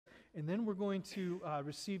and then we're going to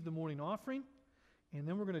receive the morning offering, and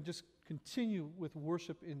then we're going to just continue with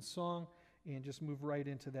worship in song and just move right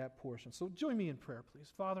into that portion. So join me in prayer,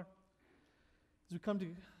 please. Father, as we come to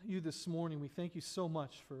you this morning, we thank you so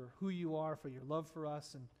much for who you are, for your love for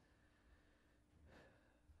us. And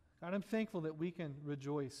God, I'm thankful that we can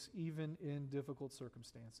rejoice even in difficult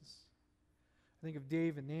circumstances. I think of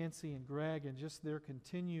Dave and Nancy and Greg and just their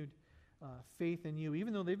continued faith in you,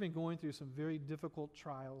 even though they've been going through some very difficult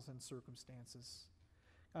trials and circumstances.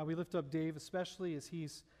 God, we lift up Dave, especially as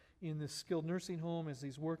he's in this skilled nursing home, as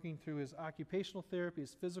he's working through his occupational therapy,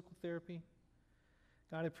 his physical therapy.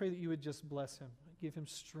 God, I pray that you would just bless him, give him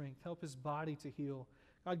strength, help his body to heal.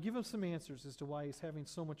 God, give him some answers as to why he's having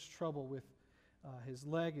so much trouble with his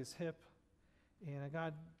leg, his hip. And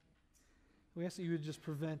God, we ask that you would just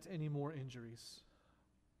prevent any more injuries.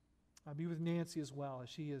 Be with Nancy as well as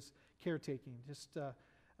she is caretaking. Just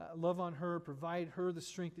love on her, provide her the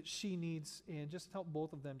strength that she needs, and just help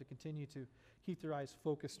both of them to continue to keep their eyes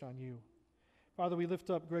focused on you. Father, we lift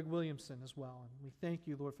up Greg Williamson as well, and we thank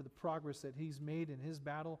you, Lord, for the progress that he's made in his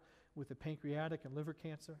battle with the pancreatic and liver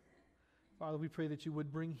cancer. Father, we pray that you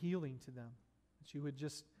would bring healing to them, that you would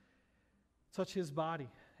just touch his body,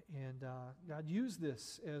 and God, use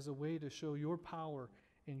this as a way to show your power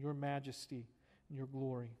and your majesty and your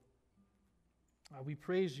glory. We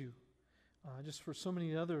praise you just for so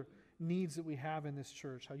many other needs that we have in this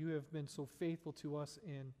church, how you have been so faithful to us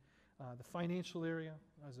in the financial area,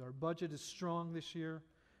 as our budget is strong this year.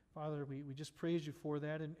 Father, we just praise you for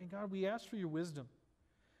that. And God, we ask for your wisdom.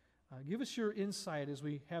 Give us your insight as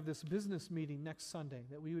we have this business meeting next Sunday,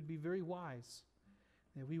 that we would be very wise,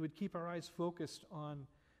 that we would keep our eyes focused on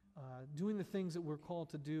doing the things that we're called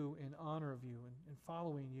to do in honor of you and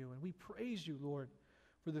following you. And we praise you, Lord,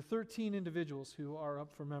 for the 13 individuals who are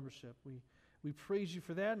up for membership. We praise you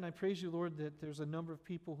for that, and I praise you, Lord, that there's a number of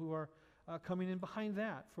people who are coming in behind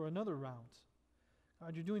that for another round.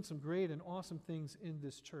 God, you're doing some great and awesome things in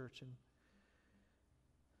this church. And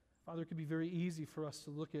Father, it could be very easy for us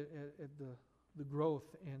to look at the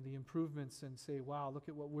growth and the improvements and say, wow, look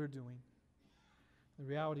at what we're doing. The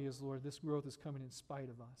reality is, Lord, this growth is coming in spite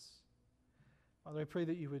of us. Father, I pray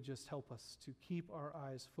that you would just help us to keep our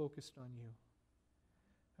eyes focused on you.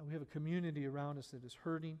 And we have a community around us that is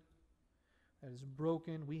hurting, that is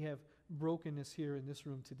broken. We have brokenness here in this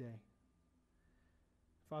room today.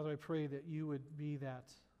 Father, I pray that you would be that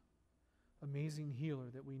amazing healer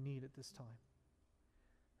that we need at this time.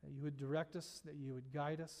 That you would direct us, that you would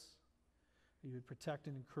guide us, that you would protect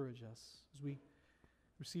and encourage us. As we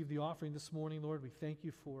receive the offering this morning, Lord, we thank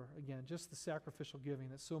you for, again, just the sacrificial giving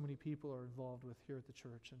that so many people are involved with here at the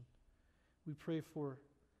church. And we pray for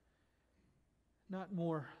not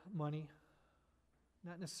more money,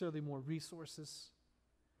 not necessarily more resources,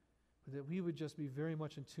 but that we would just be very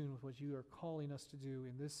much in tune with what you are calling us to do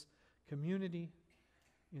in this community,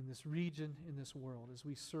 in this region, in this world, as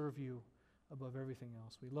we serve you above everything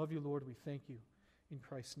else. We love you, Lord. We thank you. In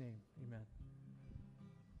Christ's name, amen.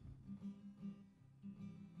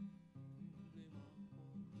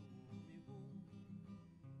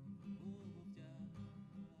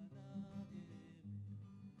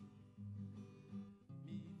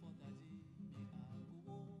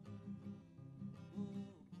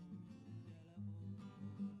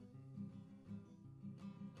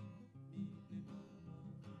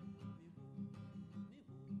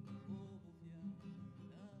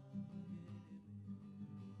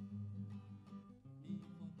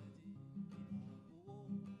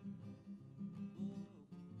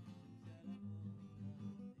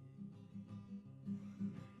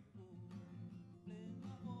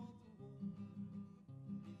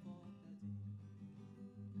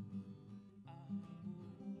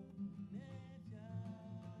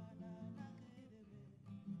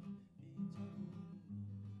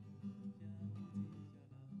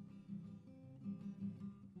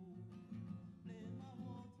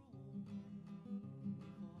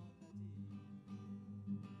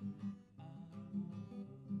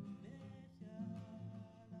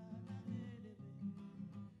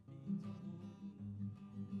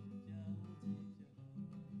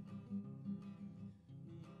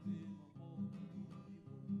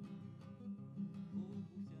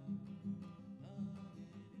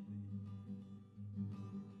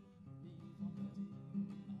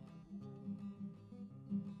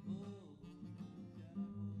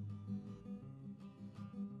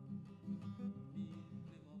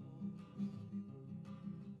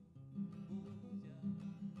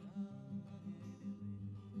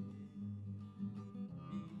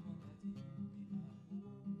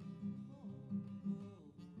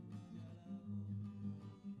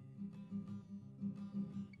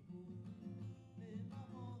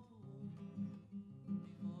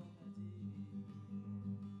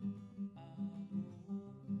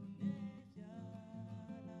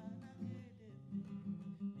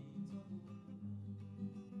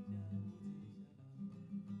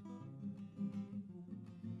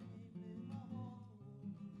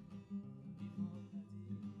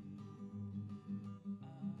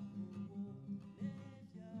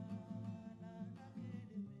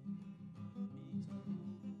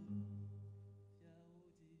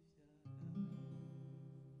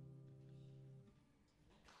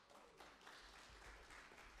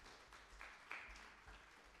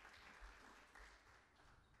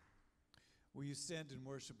 Will you stand and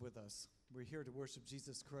worship with us? We're here to worship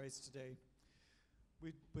Jesus Christ today.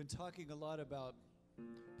 We've been talking a lot about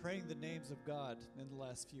praying the names of God in the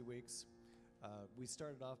last few weeks. We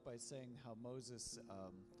started off by saying how Moses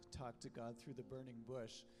talked to God through the burning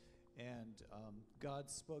bush, and God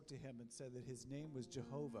spoke to him and said that his name was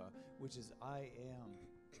Jehovah, which is I am.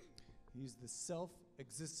 He's the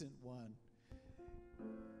self-existent one.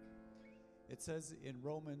 It says in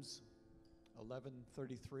Romans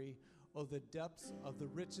 11:33, "Oh, the depths of the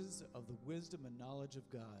riches of the wisdom and knowledge of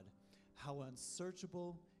God, how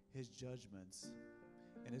unsearchable his judgments,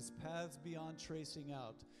 and his paths beyond tracing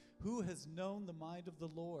out. Who has known the mind of the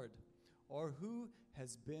Lord, or who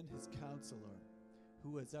has been his counselor?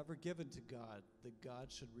 Who has ever given to God that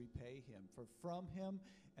God should repay him? For from him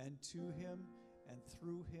and to him and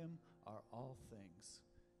through him are all things.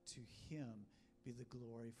 To him be the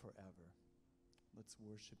glory forever." Let's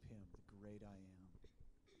worship him, the great I am.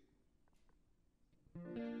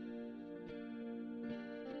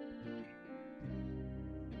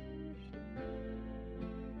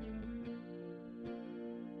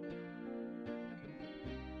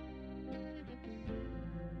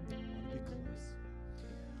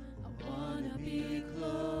 I wanna be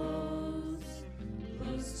close,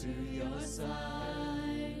 close to your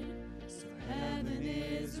side, so heaven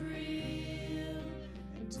is real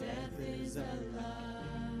and death is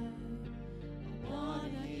alive. I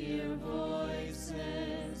wanna hear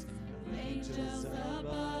voices of angels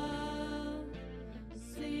above,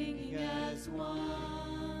 singing as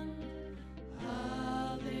one,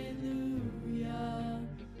 hallelujah,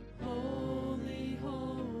 holy,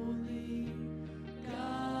 holy,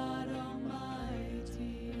 God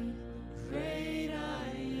Almighty, great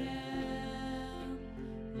I am,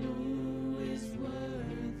 who is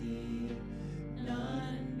worthy,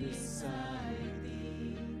 none beside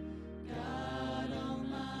thee, God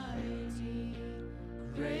Almighty,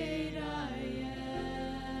 great I am.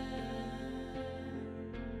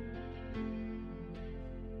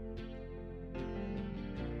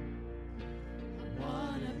 I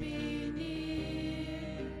wanna be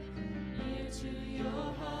near to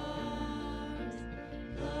your heart,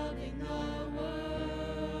 loving the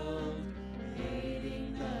world,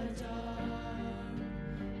 hating the dark.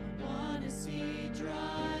 I wanna see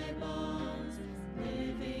dry bones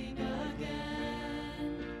living again,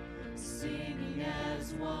 singing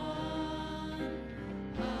as one,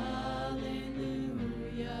 hallelujah,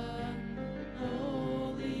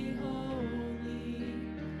 holy, holy,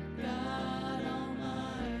 God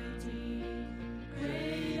Almighty,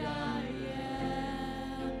 great I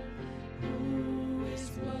am, who is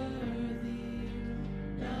worthy,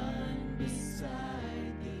 none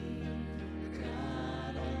beside thee,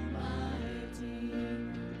 God Almighty,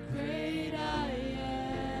 great I am.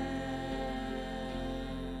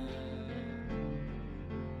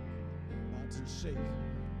 Mountain shake.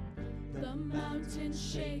 The mountains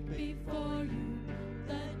shake before you,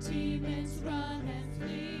 the demons run and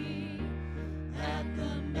flee. At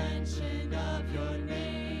the mention of your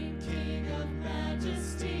name, King of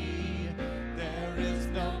majesty, there is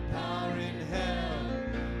no power in hell,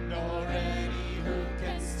 nor any who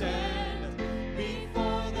can stand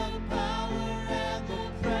before the power and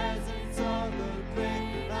the presence of the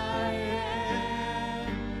great I am,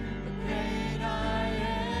 the great I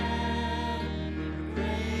am, the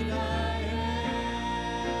great I am,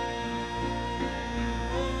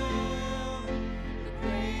 the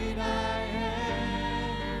great I am,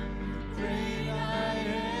 the great I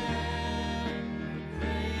am, the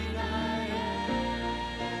great I am.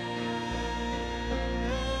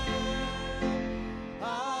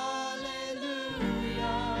 Hallelujah,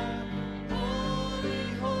 holy,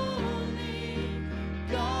 holy,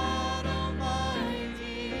 God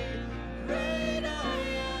Almighty, great I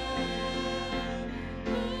am,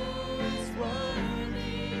 who is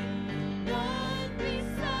worthy, none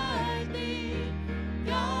beside thee,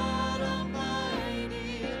 God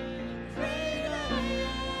Almighty, great I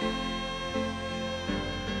am,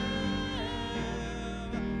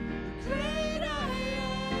 great I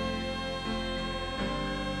am,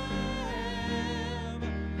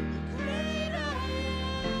 great I am.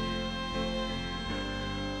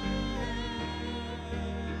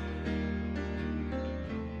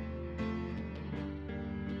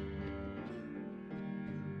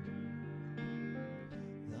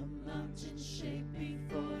 The mountains shake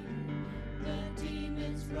before you, the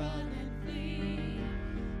demons run and flee.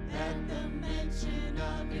 At the mention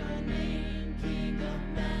of your name, King of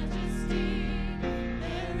majesty,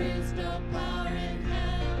 there is no power in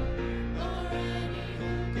hell, nor any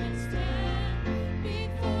who can stand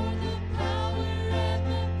before the power and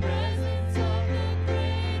the presence of the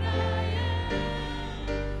great I am,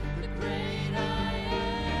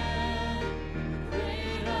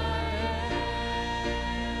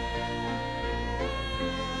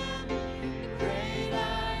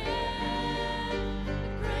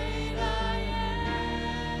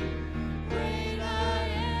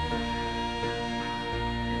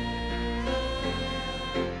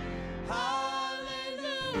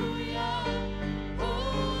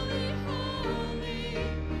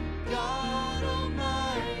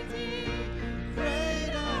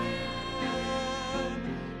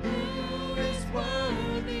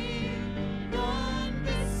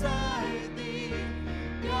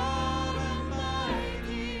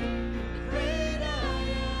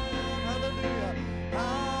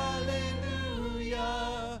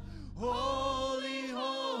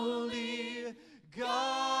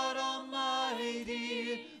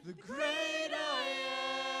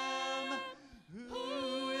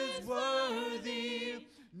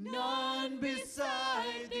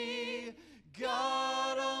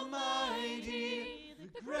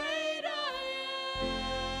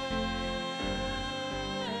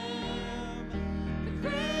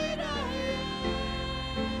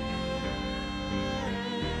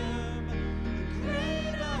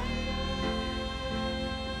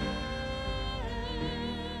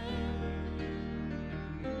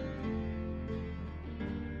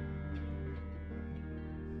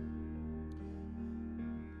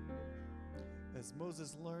 As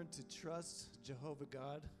Moses learned to trust Jehovah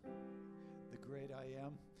God, the great I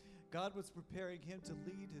am, God was preparing him to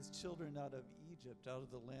lead his children out of Egypt, out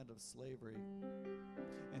of the land of slavery.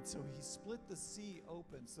 And so he split the sea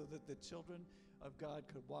open so that the children of God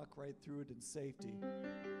could walk right through it in safety.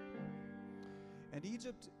 And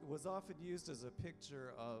Egypt was often used as a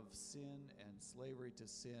picture of sin and slavery to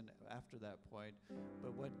sin after that point.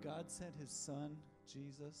 But when God sent his son,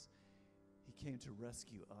 Jesus, he came to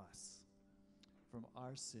rescue us from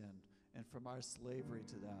our sin and from our slavery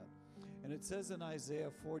to that. And it says in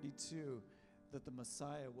Isaiah 42 that the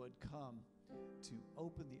Messiah would come to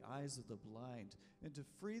open the eyes of the blind and to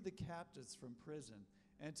free the captives from prison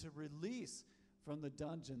and to release from the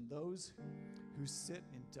dungeon those who sit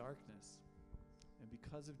in darkness. And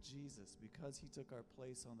because of Jesus, because he took our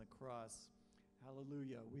place on the cross,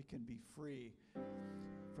 hallelujah, we can be free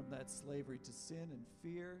from that slavery to sin and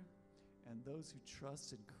fear. And those who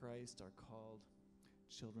trust in Christ are called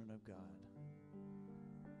children of God.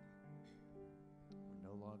 We're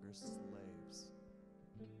no longer slaves.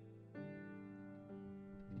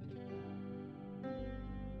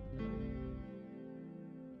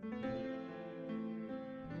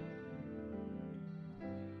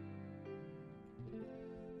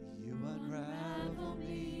 You unravel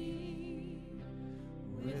me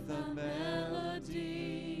with a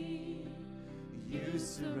melody. You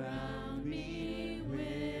surround me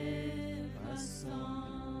with a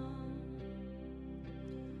song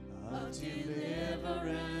of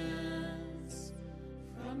deliverance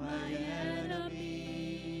from my enemies,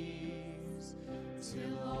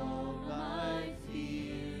 till all my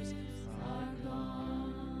fears are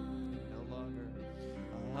gone.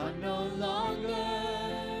 I'm no longer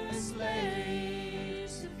a slave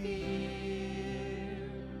to fear.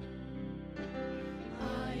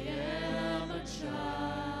 I am a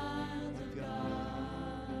child of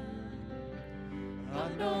God.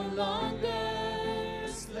 I'm no longer a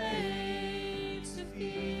slave to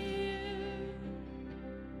fear.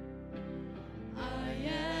 I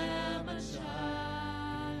am a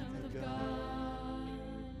child of God.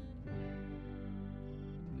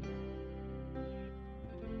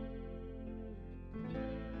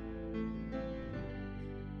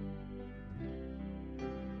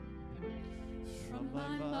 From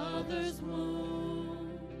my mother's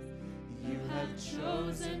womb, you have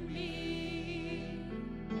chosen me.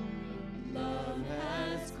 Love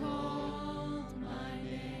has called my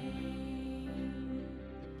name.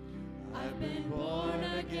 I've been born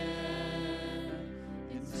again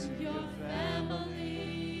into your family.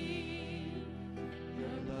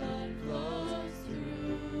 Your blood flows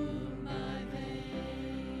through my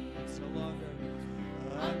veins.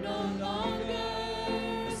 I'm no longer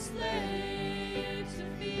a slave to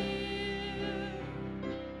fear.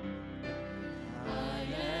 I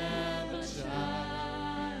am a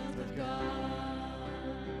child of God.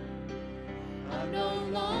 I'm no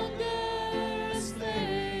longer a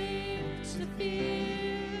slave to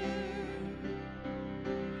fear.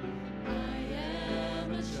 I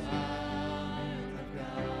am a child of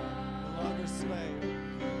God. No longer slave.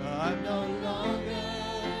 I'm no longer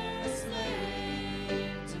a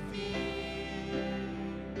slave to fear.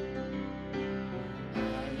 I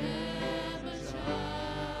am a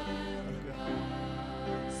child of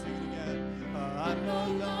God. Sing it again. I'm no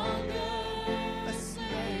longer a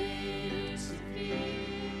slave to fear.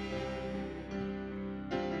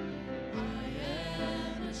 I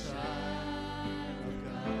am a child of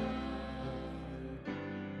God.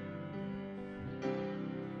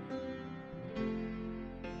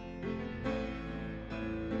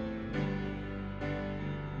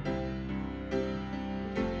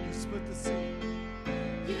 You split the sea.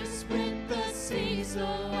 You split the sea so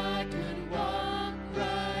I could walk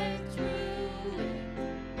right through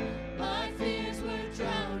it. My fears were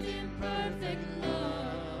drowned in perfect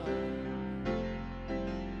love.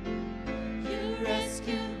 You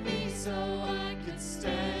rescued me so I could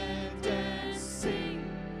stand and sing.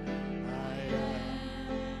 I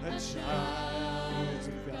am a child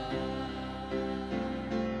of God.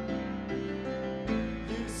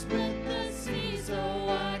 You split the sea so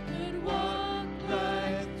I could walk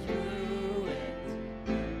right through it.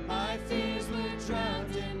 My fears were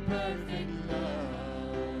drowned in perfect love.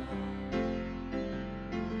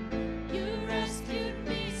 You rescued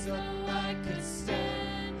me so I could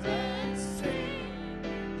stand and sing.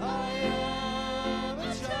 I am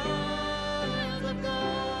a child of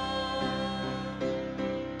God.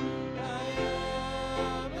 I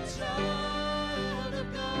am a child of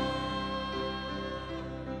God.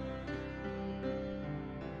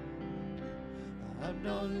 I'm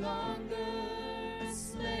no longer a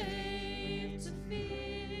slave to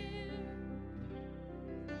fear.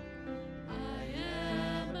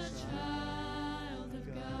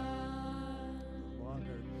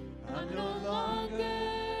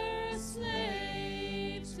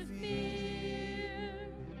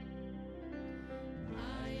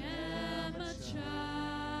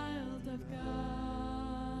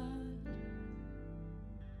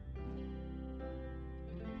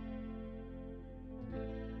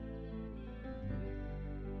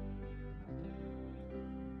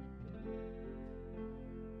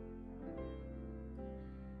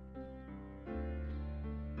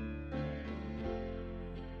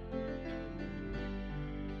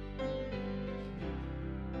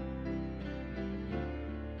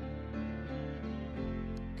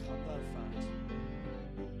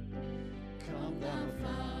 Come Thou thou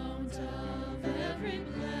fount of every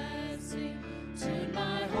blessing, tune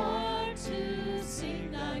my heart to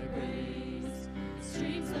sing thy grace.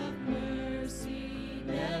 Streams of mercy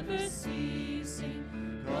never ceasing,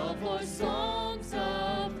 call for songs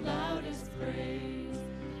of loudest praise.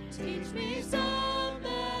 Teach me some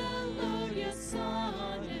melodious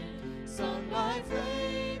sonnet, sung by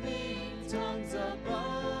flaming tongues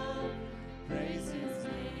above. Praise his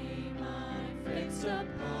name I fixed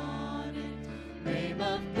upon it, name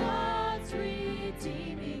of God's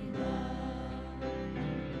redeeming love.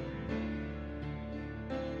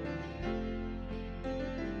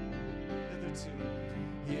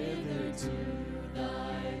 Hitherto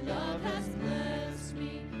thy love has blessed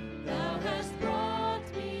me, thou hast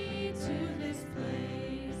brought me to this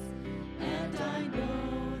place, and I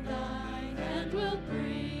know thy hand will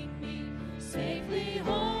bring me safely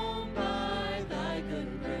home by thy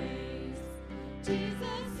good grace.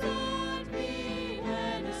 Jesus sought me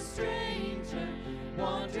when a stranger,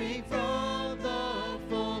 wandering from the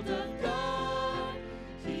fold of God.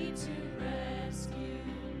 He to rescue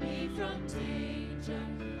me from danger,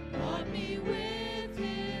 bought me with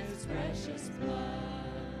his precious blood.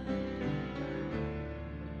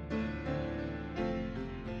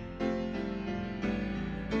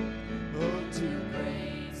 Oh, to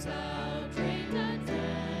grace thou drained a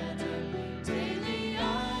debtor, daily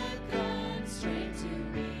I'm constrained to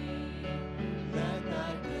be. Let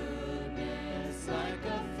thy goodness like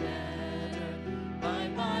a fetter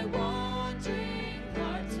bind my wandering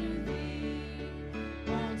heart to thee.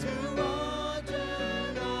 Prone to wander,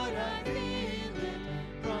 Lord, I feel it,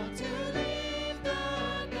 prone to leave the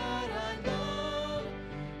God I love.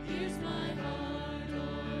 Here's my heart,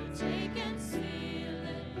 Lord, take and seal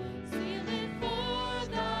it for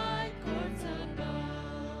thy courts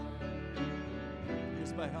above.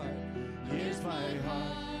 Here's my heart. Here's my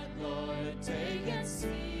heart, Lord, take and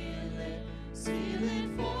seal it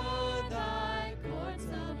for thy courts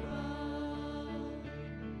above.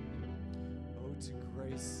 Oh, to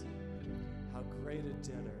grace, how great a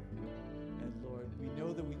debtor. And Lord, we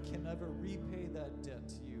know that we can never repay that debt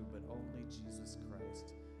to you, but only Jesus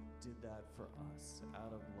Christ did that for us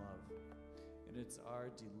out of love. And it's our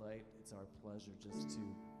delight, it's our pleasure just to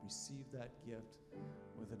receive that gift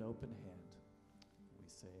with an open hand. We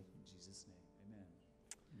say in Jesus' name, amen.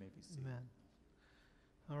 You may be seated. Amen.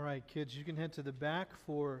 All right, kids, you can head to the back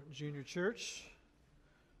for junior church.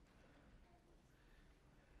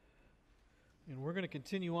 And we're going to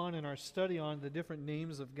continue on in our study on the different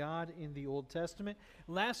names of God in the Old Testament.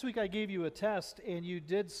 Last week I gave you a test, and you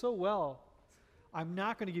did so well. I'm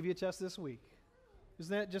not going to give you a test this week.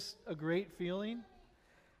 Isn't that just a great feeling?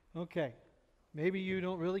 Okay. Maybe you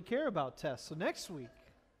don't really care about tests. So next week,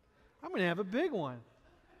 I'm going to have a big one.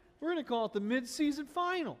 We're going to call it the mid-season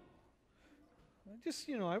final. Just,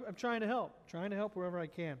 I'm trying to help wherever I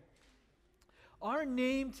can. Our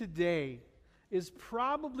name today is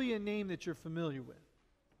probably a name that you're familiar with.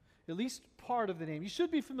 At least part of the name. You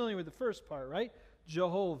should be familiar with the first part, right?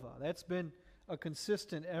 Jehovah. That's been a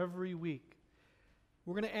consistent every week.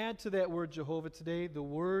 We're going to add to that word Jehovah today the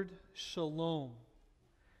word Shalom.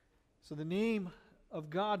 So the name of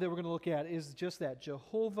God that we're going to look at is just that,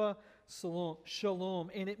 Jehovah Shalom.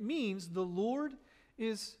 And it means the Lord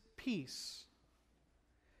is peace.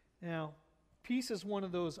 Now, peace is one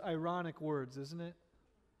of those ironic words, isn't it?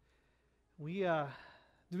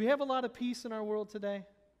 Do we have a lot of peace in our world today?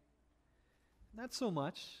 Not so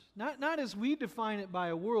much. Not as we define it by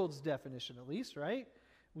a world's definition, at least, right?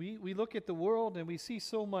 We look at the world and we see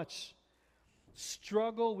so much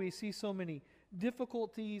struggle. We see so many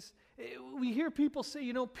difficulties. We hear people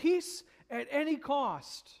say, peace at any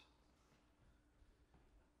cost.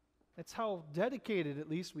 That's how dedicated, at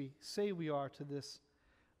least, we say we are to this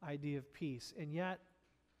idea of peace. And yet,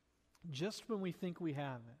 just when we think we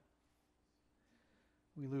have it,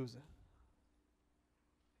 we lose it.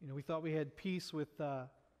 We thought we had peace with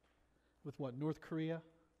what, North Korea?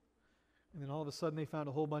 And then all of a sudden they found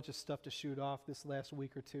a whole bunch of stuff to shoot off this last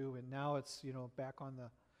week or two, and now it's, back on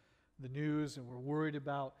the news, and we're worried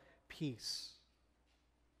about peace.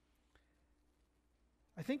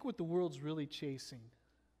 I think what the world's really chasing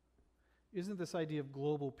isn't this idea of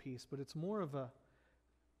global peace, but it's more of a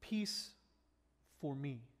peace for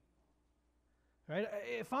me. Right?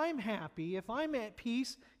 If I'm happy, if I'm at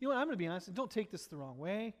peace, I'm going to be honest, and don't take this the wrong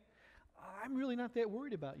way. I'm really not that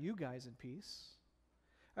worried about you guys in peace.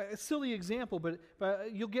 A silly example, but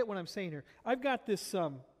you'll get what I'm saying here. I've got this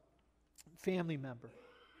family member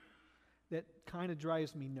that kind of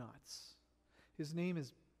drives me nuts. His name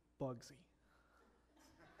is Bugsy.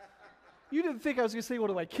 You didn't think I was going to say one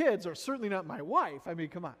of my kids, or certainly not my wife. I mean,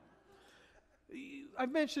 come on.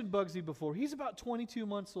 I've mentioned Bugsy before. He's about 22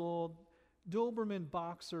 months old, Doberman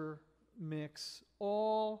boxer mix,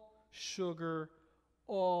 all sugar,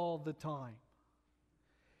 all the time.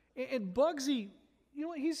 And Bugsy, you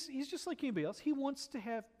know, he's just like anybody else. He wants to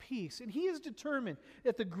have peace. And he is determined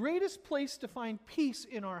that the greatest place to find peace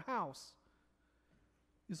in our house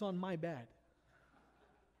is on my bed.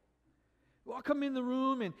 Well, I'll come in the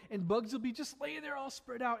room and Bugs will be just laying there all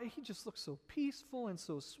spread out. And he just looks so peaceful and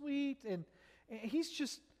so sweet. And he's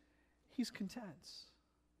content.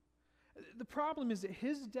 The problem is that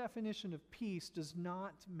his definition of peace does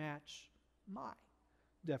not match my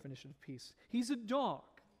definition of peace. He's a dog.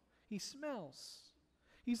 He smells.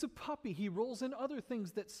 He's a puppy. He rolls in other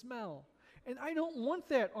things that smell. And I don't want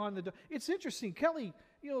that on the dog. It's interesting. Kelly,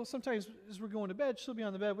 you know, sometimes as we're going to bed, she'll be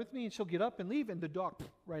on the bed with me and she'll get up and leave and the dog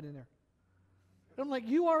right in there. And I'm like,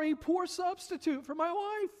 you are a poor substitute for my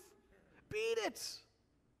wife. Beat it.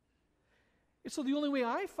 And so the only way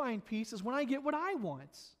I find peace is when I get what I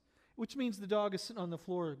want, which means the dog is sitting on the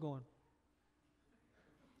floor going,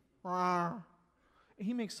 rawr. And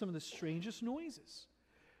he makes some of the strangest noises.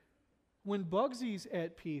 When Bugsy's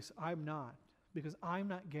at peace, I'm not, because I'm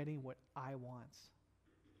not getting what I want.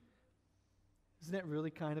 Isn't that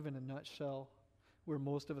really kind of in a nutshell where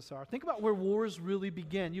most of us are? Think about where wars really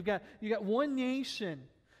begin. You got one nation,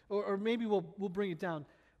 or maybe we'll bring it down.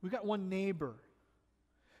 We've got one neighbor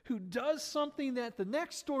who does something that the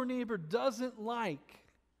next door neighbor doesn't like.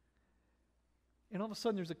 And all of a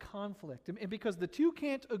sudden there's a conflict. And because the two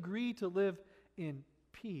can't agree to live in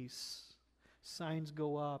peace, signs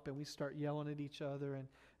go up and we start yelling at each other, and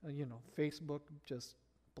Facebook just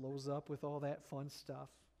blows up with all that fun stuff.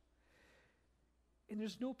 And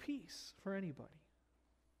there's no peace for anybody.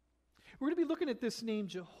 We're going to be looking at this name,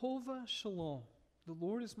 Jehovah Shalom. The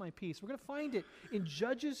Lord is my peace. We're going to find it in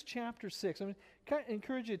Judges chapter 6. I'm going to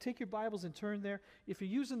encourage you to take your Bibles and turn there. If you're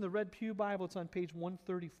using the Red Pew Bible, it's on page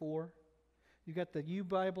 134. You got the U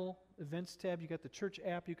Bible Events tab. You got the church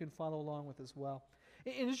app you can follow along with as well.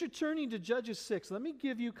 And as you're turning to Judges 6, let me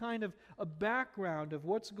give you kind of a background of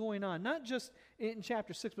what's going on, not just in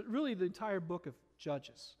chapter 6, but really the entire book of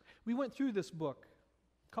Judges. We went through this book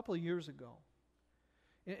a couple of years ago.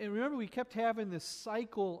 And remember, we kept having this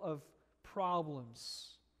cycle of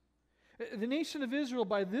problems. The nation of Israel,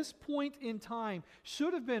 by this point in time,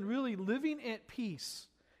 should have been really living at peace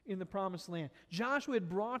in the promised land. Joshua had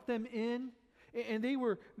brought them in, and they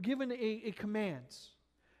were given a command.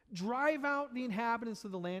 Drive out the inhabitants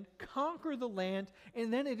of the land, conquer the land,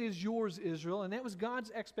 and then it is yours, Israel. And that was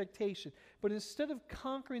God's expectation. But instead of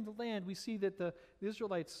conquering the land, we see that the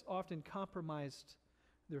Israelites often compromised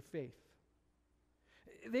their faith.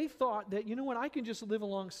 They thought that, you know what, I can just live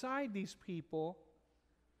alongside these people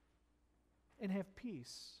and have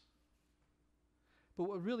peace. But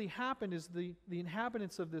what really happened is the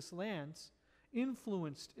inhabitants of this land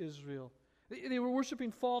influenced Israel. They were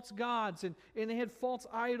worshiping false gods, and they had false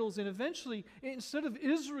idols, and eventually, instead of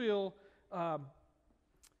Israel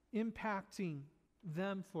impacting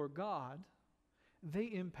them for God, they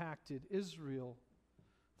impacted Israel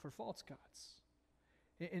for false gods.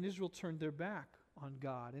 And Israel turned their back on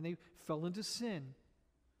God, and they fell into sin.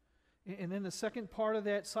 And then the second part of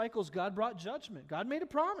that cycle is God brought judgment. God made a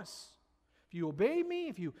promise. If you obey me,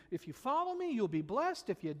 if you follow me, you'll be blessed.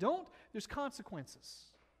 If you don't, there's consequences.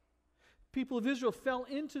 People of Israel fell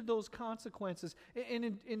into those consequences.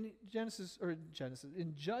 And in Judges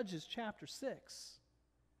chapter 6,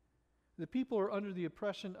 the people are under the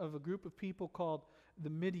oppression of a group of people called the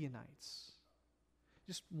Midianites.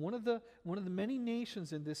 Just one of the many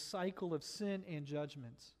nations in this cycle of sin and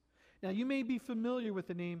judgment. Now, you may be familiar with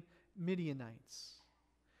the name Midianites.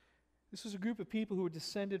 This was a group of people who were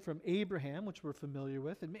descended from Abraham, which we're familiar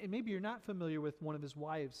with, and maybe you're not familiar with one of his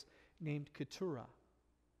wives named Keturah.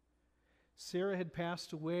 Sarah had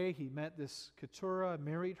passed away. He met this Keturah,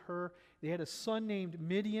 married her. They had a son named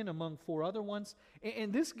Midian among 4 other ones.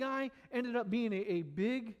 And this guy ended up being a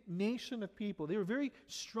big nation of people. They were very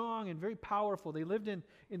strong and very powerful. They lived in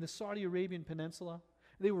the Saudi Arabian Peninsula.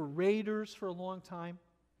 They were raiders for a long time.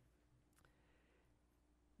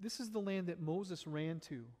 This is the land that Moses ran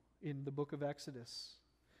to in the book of Exodus.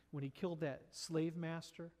 When he killed that slave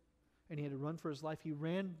master and he had to run for his life, he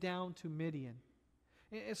ran down to Midian.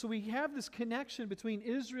 And so we have this connection between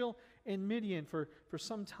Israel and Midian for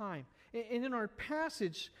some time. And in our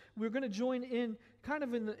passage, we're going to join in kind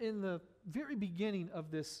of in the very beginning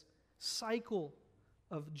of this cycle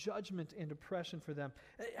of judgment and oppression for them.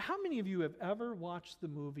 How many of you have ever watched the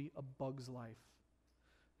movie A Bug's Life?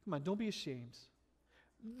 Come on, don't be ashamed.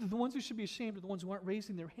 The ones who should be ashamed are the ones who aren't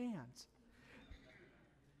raising their hands.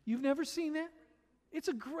 You've never seen that? It's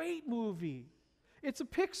a great movie. It's a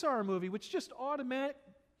Pixar movie, which just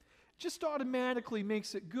automatically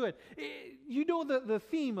makes it good. You know the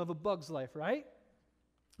theme of A Bug's Life, right?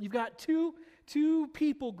 You've got two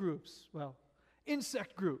people groups, well,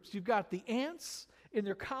 insect groups. You've got the ants in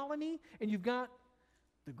their colony, and you've got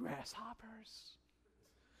the grasshoppers.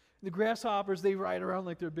 The grasshoppers, they ride around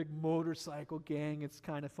like they're a big motorcycle gang. It's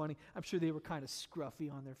kind of funny. I'm sure they were kind of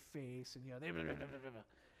scruffy on their face, and they.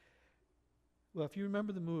 Well, if you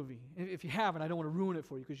remember the movie, if you haven't, I don't want to ruin it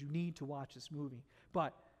for you because you need to watch this movie.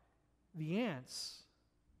 But the ants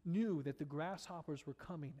knew that the grasshoppers were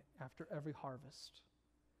coming after every harvest.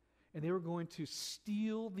 And they were going to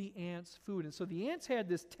steal the ants' food. And so the ants had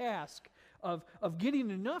this task of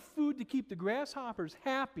getting enough food to keep the grasshoppers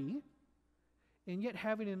happy and yet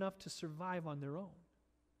having enough to survive on their own.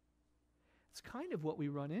 It's kind of what we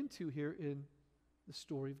run into here in the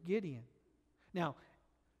story of Gideon. Now,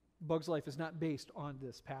 Bug's Life is not based on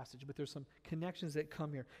this passage, but there's some connections that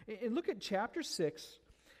come here. And look at chapter 6.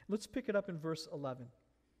 Let's pick it up in verse 11.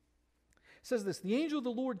 It says this, "The angel of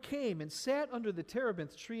the Lord came and sat under the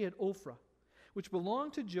terebinth tree at Ophrah, which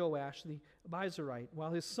belonged to Joash the Abiezrite,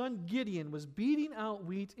 while his son Gideon was beating out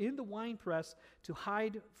wheat in the winepress to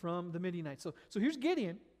hide from the Midianites." So here's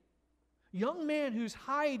Gideon, young man who's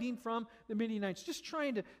hiding from the Midianites, just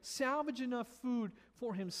trying to salvage enough food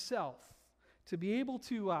for himself to be able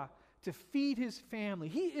to feed his family.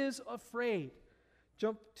 He is afraid.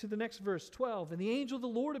 Jump to the next verse, 12. "And the angel of the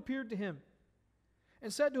Lord appeared to him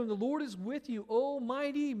and said to him, 'The Lord is with you, O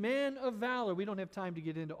mighty man of valor.'" We don't have time to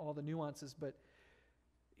get into all the nuances, but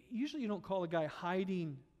usually you don't call a guy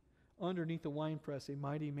hiding underneath the winepress a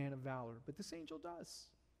mighty man of valor, but this angel does.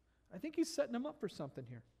 I think he's setting him up for something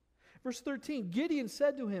here. Verse 13, "Gideon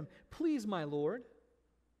said to him, 'Please, my Lord,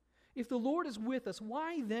 if the Lord is with us,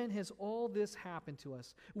 why then has all this happened to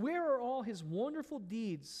us? Where are all his wonderful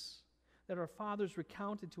deeds that our fathers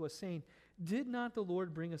recounted to us, saying, Did not the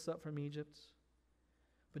Lord bring us up from Egypt?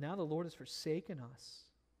 But now the Lord has forsaken us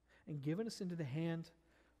and given us into the hand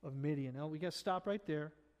of Midian.'" Now we got to stop right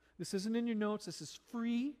there. This isn't in your notes. This is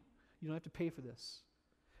free. You don't have to pay for this.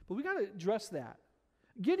 But we got to address that.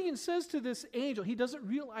 Gideon says to this angel, he doesn't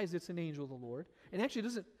realize it's an angel of the Lord, and actually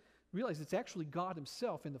doesn't realize it's actually God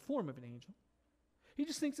himself in the form of an angel. He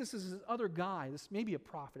just thinks this is this other guy, this may be a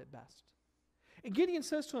prophet at best. And Gideon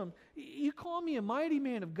says to him, "You call me a mighty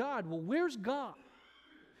man of God. Well, where's God?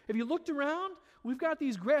 Have you looked around? We've got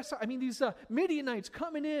these Midianites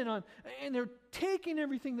coming in and they're taking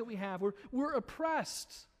everything that we have. We're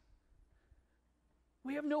oppressed.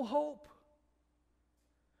 We have no hope."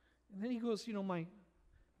 And then he goes,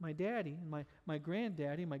 my daddy and my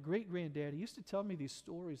granddaddy, my great-granddaddy used to tell me these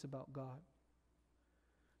stories about God.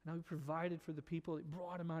 And how he provided for the people. He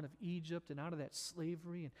brought them out of Egypt and out of that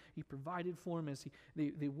slavery, and he provided for them as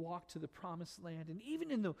they walked to the promised land. And even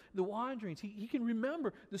in the wanderings, he can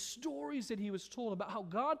remember the stories that he was told about how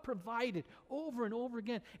God provided over and over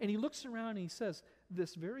again. And he looks around and he says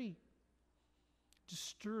this very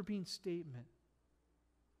disturbing statement,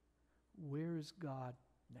 "Where is God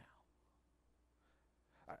now?"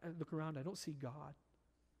 I look around, I don't see God.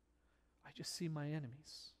 I just see my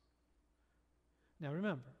enemies. Now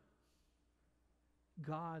remember,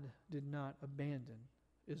 God did not abandon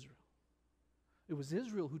Israel. It was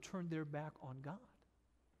Israel who turned their back on God.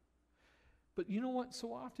 But you know what?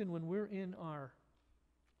 So often when we're in our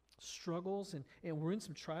struggles and we're in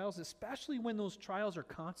some trials, especially when those trials are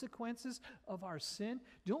consequences of our sin,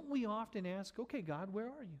 don't we often ask, "Okay, God,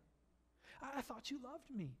 where are you? I thought you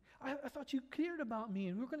loved me. I thought you cared about me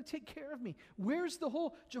and you were going to take care of me. Where's the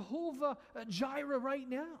whole Jehovah Jireh right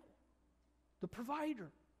now? The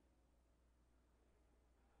provider."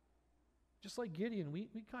 Just like Gideon, we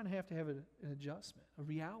kind of have to have an adjustment, a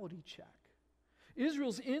reality check.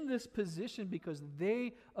 Israel's in this position because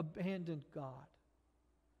they abandoned God.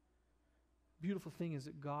 Beautiful thing is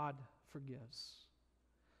that God forgives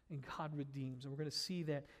and God redeems. And we're going to see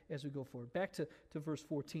that as we go forward. Back to verse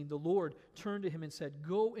 14. "The Lord turned to him and said,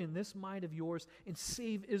 'Go in this might of yours and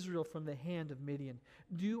save Israel from the hand of Midian.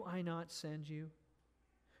 Do I not send you?'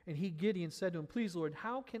 And he, Gideon, said to him, 'Please, Lord,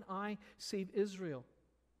 how can I save Israel?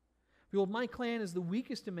 Behold, my clan is the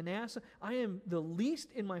weakest in Manasseh. I am the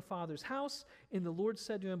least in my father's house.' And the Lord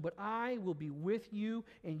said to him, 'But I will be with you,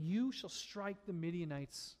 and you shall strike the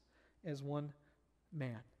Midianites as one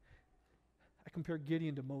man.'" I compare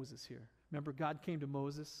Gideon to Moses here. Remember, God came to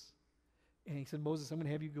Moses, and he said, "Moses, I'm going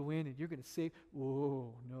to have you go in, and you're going to save."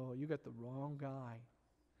 Whoa, no, you got the wrong guy.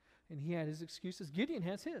 And he had his excuses. Gideon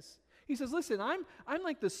has his. He says, "Listen, I'm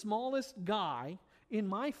like the smallest guy in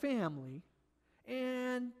my family,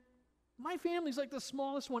 and My family's like the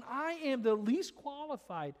smallest one. I am the least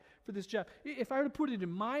qualified for this job. If I were to put it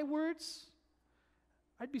in my words,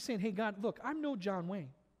 I'd be saying, hey, God, look, I'm no John Wayne.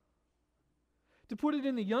 To put it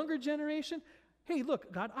in the younger generation, hey,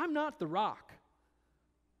 look, God, I'm not The Rock.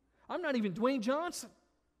 I'm not even Dwayne Johnson.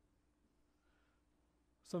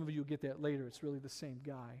 Some of you will get that later. It's really the same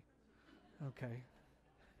guy. Okay.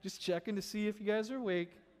 Just checking to see if you guys are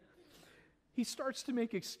awake. He starts to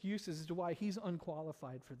make excuses as to why he's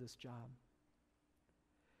unqualified for this job.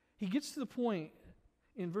 He gets to the point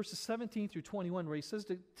in verses 17 through 21 where he says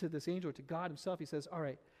to this angel, to God himself, he says, all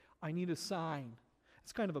right, I need a sign.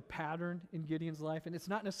 It's kind of a pattern in Gideon's life, and it's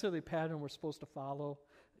not necessarily a pattern we're supposed to follow.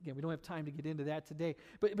 Again, we don't have time to get into that today.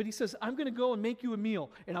 But he says, I'm going to go and make you a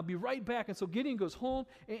meal, and I'll be right back. And so Gideon goes home,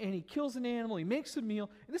 and he kills an animal. He makes a meal,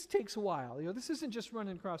 and this takes a while. This isn't just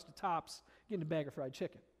running across the tops, getting a bag of fried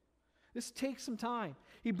chicken. This takes some time.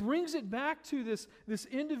 He brings it back to this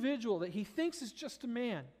individual that he thinks is just a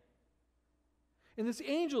man. And this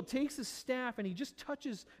angel takes his staff, and he just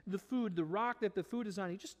touches the food, the rock that the food is on.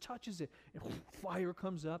 He just touches it, and fire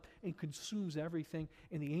comes up and consumes everything,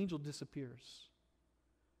 and the angel disappears.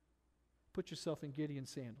 Put yourself in Gideon's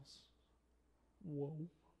sandals. Whoa.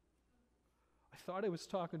 I thought I was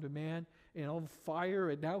talking to a man and on fire,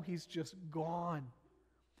 and now he's just gone.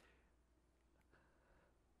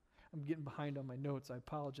 I'm getting behind on my notes. I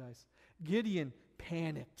apologize. Gideon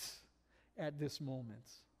panicked at this moment.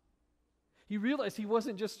 He realized he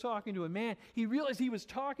wasn't just talking to a man. He realized he was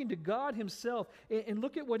talking to God himself. And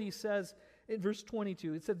look at what he says in verse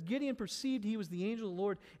 22. It says, Gideon perceived he was the angel of the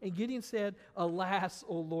Lord, and Gideon said, Alas,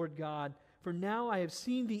 O Lord God, for now I have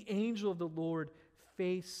seen the angel of the Lord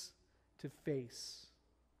face to face.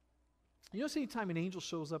 You know, any time an angel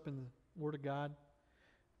shows up in the Word of God,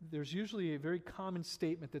 there's usually a very common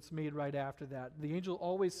statement that's made right after that. The angel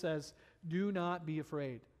always says, do not be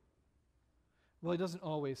afraid. Well, he doesn't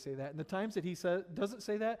always say that. And the times that he doesn't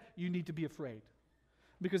say that, you need to be afraid.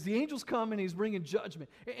 Because the angel's come and he's bringing judgment.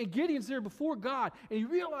 And Gideon's there before God, and he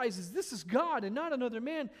realizes this is God and not another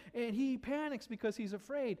man, and he panics because he's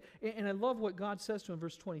afraid. And I love what God says to him,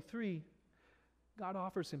 verse 23. God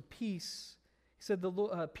offers him peace. He said,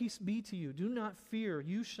 peace be to you. Do not fear.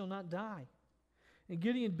 You shall not die. And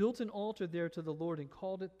Gideon built an altar there to the Lord and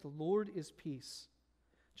called it, The Lord is Peace,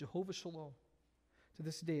 Jehovah Shalom. To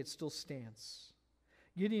this day it still stands.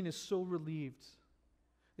 Gideon is so relieved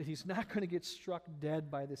that he's not going to get struck dead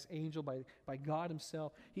by this angel, by God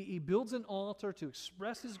himself. He builds an altar to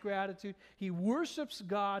express his gratitude. He worships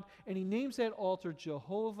God, and he names that altar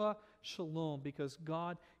Jehovah Shalom because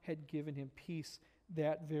God had given him peace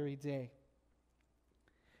that very day.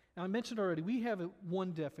 Now, I mentioned already, we have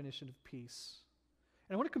one definition of peace.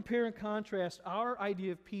 And I want to compare and contrast our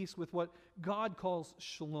idea of peace with what God calls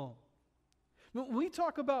shalom. When we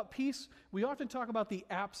talk about peace, we often talk about the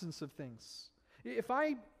absence of things. If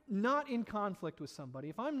I'm not in conflict with somebody,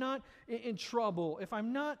 if I'm not in trouble, if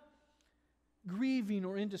I'm not grieving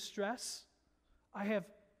or in distress, I have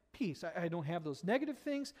peace. I don't have those negative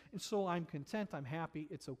things, and so I'm content, I'm happy,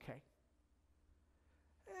 it's okay.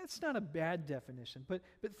 It's not a bad definition, but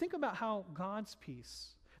think about how God's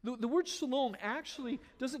peace. The word shalom actually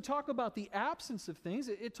doesn't talk about the absence of things,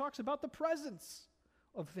 it talks about the presence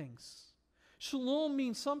of things. Shalom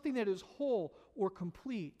means something that is whole or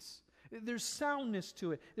complete. There's soundness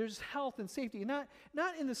to it. There's health and safety. Not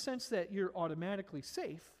in the sense that you're automatically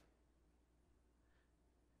safe,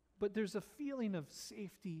 but there's a feeling of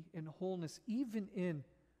safety and wholeness even in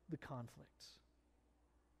the conflict.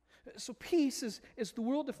 So peace, as the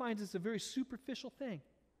world defines, is a very superficial thing.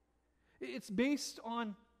 It's based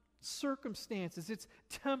on circumstances. It's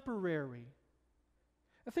temporary.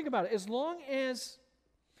 Now think about it. As long as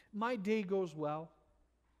my day goes well,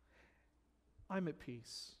 I'm at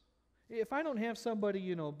peace. If I don't have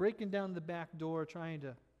somebody, breaking down the back door trying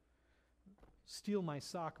to steal my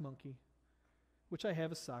sock monkey, which I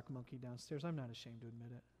have a sock monkey downstairs, I'm not ashamed to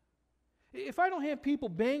admit it. If I don't have people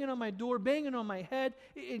banging on my door, banging on my head,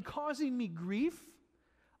 and causing me grief,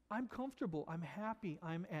 I'm comfortable, I'm happy,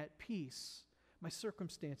 I'm at peace. My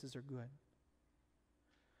circumstances are good.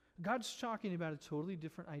 God's talking about a totally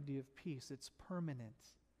different idea of peace. It's permanent.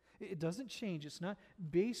 It doesn't change. It's not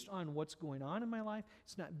based on what's going on in my life.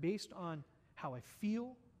 It's not based on how I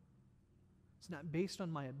feel. It's not based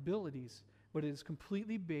on my abilities, but it is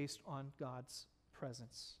completely based on God's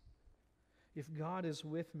presence. If God is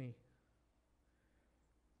with me,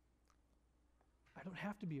 I don't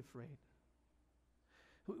have to be afraid.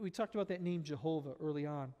 We talked about that name Jehovah early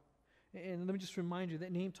on. And let me just remind you,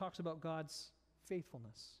 that name talks about God's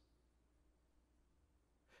faithfulness.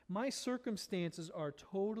 My circumstances are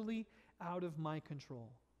totally out of my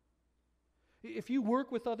control. If you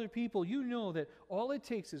work with other people, you know that all it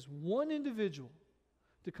takes is one individual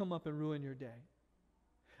to come up and ruin your day.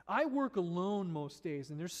 I work alone most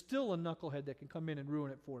days, and there's still a knucklehead that can come in and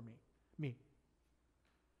ruin it for me.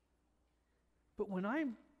 But when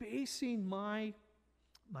I'm basing my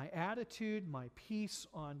attitude, my peace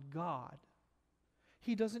on God,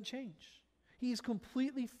 He doesn't change. He's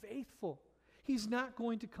completely faithful. He's not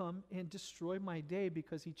going to come and destroy my day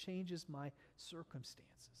because He changes my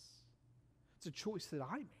circumstances. It's a choice that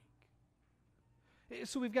I make.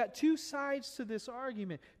 So we've got two sides to this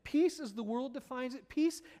argument. Peace as the world defines it,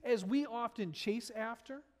 peace as we often chase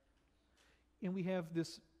after, and we have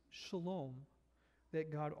this shalom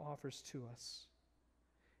that God offers to us.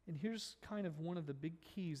 And here's kind of one of the big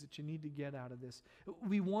keys that you need to get out of this.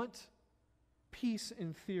 We want peace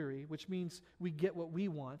in theory, which means we get what we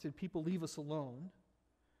want and people leave us alone,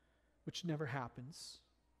 which never happens.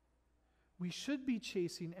 We should be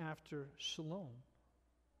chasing after shalom,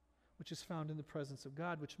 which is found in the presence of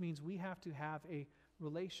God, which means we have to have a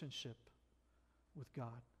relationship with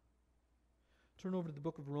God. Turn over to the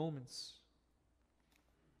book of Romans.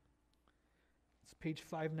 It's page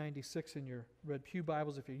 596 in your Red Pew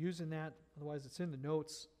Bibles if you're using that. Otherwise, it's in the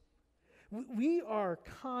notes. We are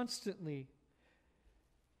constantly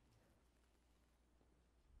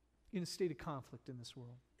in a state of conflict in this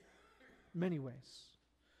world, in many ways.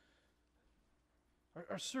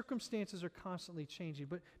 Our circumstances are constantly changing,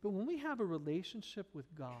 but when we have a relationship with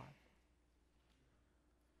God,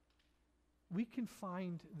 we can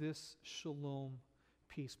find this shalom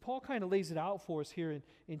peace. Paul kind of lays it out for us here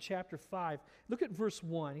in chapter 5. Look at verse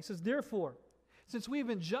 1. He says, "Therefore, since we have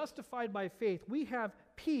been justified by faith, we have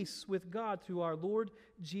peace with God through our Lord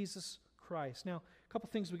Jesus Christ." Now, a couple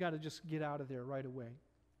things we got to just get out of there right away.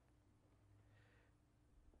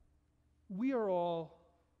 We are all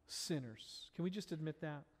sinners. Can we just admit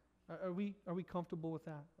that? Are we comfortable with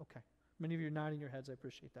that? Okay. Many of you are nodding your heads. I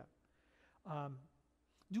appreciate that.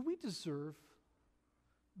 Do we deserve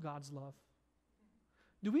God's love?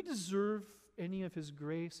 Do we deserve any of His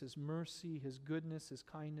grace, His mercy, His goodness, His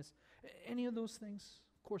kindness? Any of those things?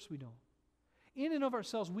 Of course we don't. In and of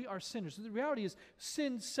ourselves, we are sinners. The reality is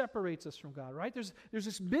sin separates us from God, right? There's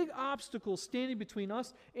this big obstacle standing between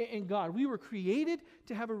us and God. We were created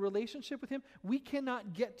to have a relationship with Him. We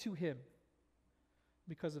cannot get to Him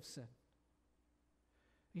because of sin.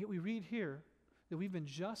 Yet we read here that we've been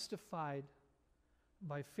justified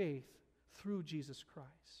by faith through Jesus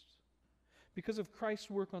Christ. Because of Christ's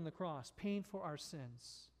work on the cross, paying for our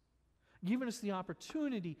sins, giving us the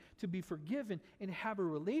opportunity to be forgiven and have a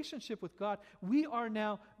relationship with God, we are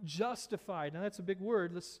now justified. Now that's a big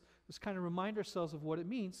word. Let's kind of remind ourselves of what it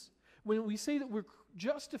means. When we say that we're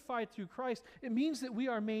justified through Christ, it means that we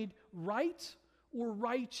are made right or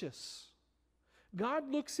righteous. God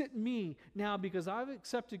looks at me now because I've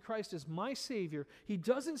accepted Christ as my Savior. He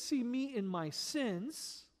doesn't see me in my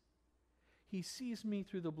sins. He sees me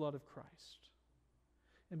through the blood of Christ.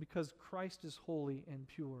 And because Christ is holy and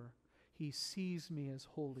pure, He sees me as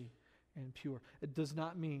holy and pure. It does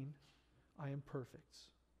not mean I am perfect.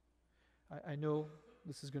 I know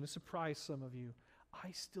this is going to surprise some of you.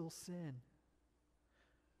 I still sin.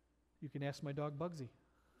 You can ask my dog Bugsy.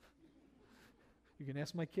 You can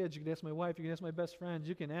ask my kids. You can ask my wife. You can ask my best friends.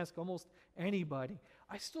 You can ask almost anybody.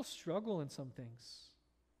 I still struggle in some things.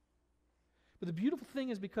 But the beautiful thing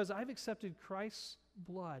is because I've accepted Christ's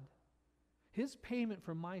blood, His payment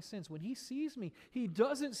for my sins, when He sees me, He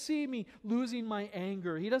doesn't see me losing my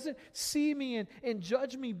anger. He doesn't see me and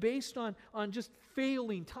judge me based on just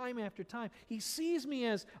failing time after time. He sees me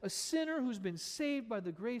as a sinner who's been saved by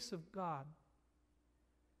the grace of God.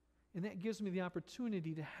 And that gives me the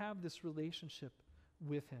opportunity to have this relationship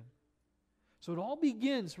with Him. So it all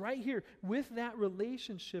begins right here with that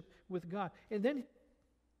relationship with God. And then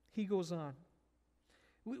he goes on.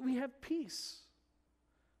 We have peace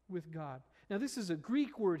with God. Now, this is a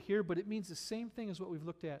Greek word here, but it means the same thing as what we've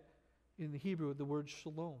looked at in the Hebrew, the word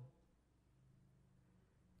shalom.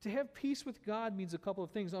 To have peace with God means a couple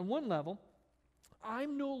of things. On one level,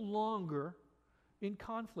 I'm no longer in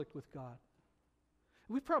conflict with God.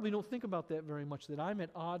 We probably don't think about that very much, that I'm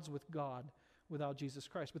at odds with God without Jesus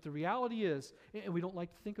Christ. But the reality is, and we don't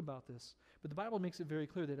like to think about this, but the Bible makes it very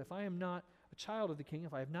clear that if I am not a child of the King,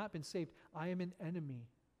 if I have not been saved, I am an enemy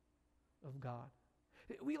of God.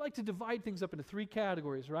 We like to divide things up into three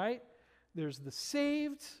categories, right? There's the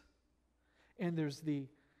saved, and there's the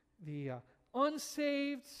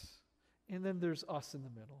unsaved, and then there's us in the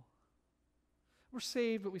middle. We're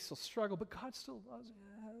saved, but we still struggle, but God still loves.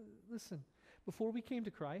 Listen, before we came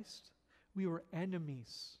to Christ, we were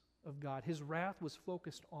enemies of God. His wrath was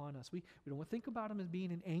focused on us. We don't want to think about Him as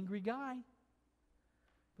being an angry guy.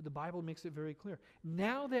 But the Bible makes it very clear.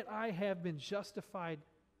 Now that I have been justified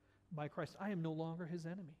by Christ, I am no longer his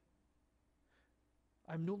enemy.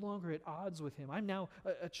 I'm no longer at odds with him. I'm now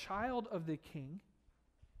a child of the King.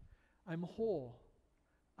 I'm whole.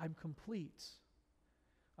 I'm complete.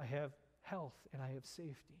 I have health and I have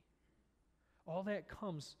safety. All that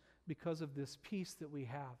comes because of this peace that we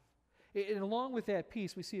have. And along with that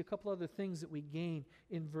peace, we see a couple other things that we gain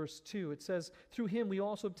in verse 2. It says, through him we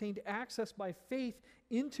also obtained access by faith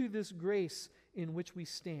into this grace in which we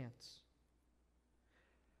stand.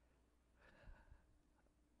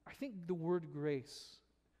 I think the word grace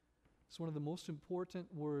is one of the most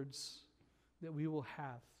important words that we will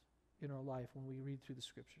have in our life when we read through the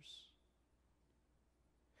Scriptures.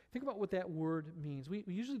 Think about what that word means. We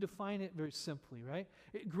usually define it very simply, right?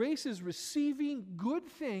 Grace is receiving good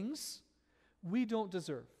things we don't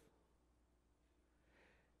deserve.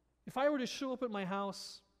 If I were to show up at my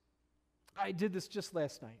house, I did this just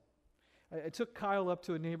last night. I took Kyle up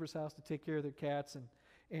to a neighbor's house to take care of their cats,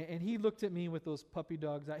 and he looked at me with those puppy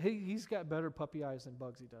dogs. He's got better puppy eyes than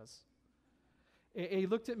Bugsy does. He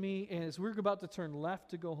looked at me, and as we were about to turn left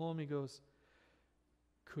to go home, he goes,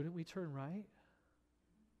 couldn't we turn right?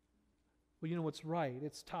 Well, you know what's right.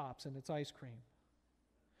 It's Tops and it's ice cream.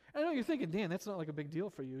 I know you're thinking, Dan, that's not like a big deal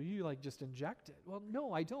for you. You like just inject it. Well,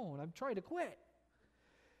 no, I don't. I'm trying to quit.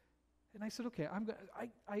 And I said, okay,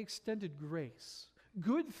 I extended grace.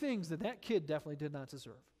 Good things that kid definitely did not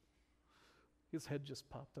deserve. His head just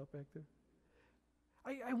popped up back there.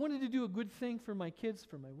 I wanted to do a good thing for my kids,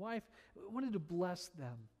 for my wife. I wanted to bless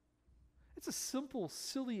them. It's a simple,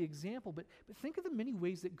 silly example, but think of the many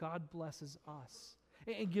ways that God blesses us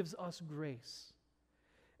and gives us grace.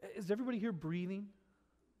 Is everybody here breathing?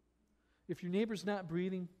 If your neighbor's not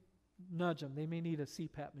breathing, nudge them. They may need a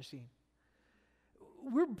CPAP machine.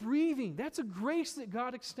 We're breathing. That's a grace that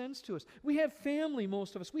God extends to us. We have family,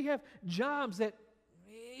 most of us. We have jobs that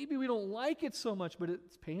maybe we don't like it so much, but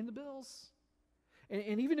it's paying the bills.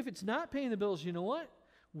 And even if it's not paying the bills, you know what?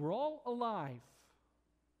 We're all alive.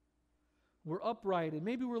 We're upright, and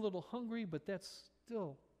maybe we're a little hungry, but that's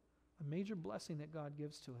still a major blessing that God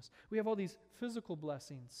gives to us. We have all these physical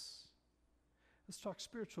blessings. Let's talk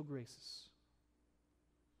spiritual graces.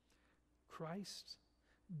 Christ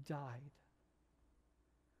died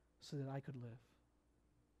so that I could live.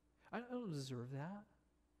 I don't deserve that.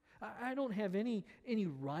 I don't have any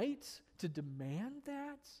right to demand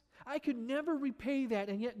that. I could never repay that,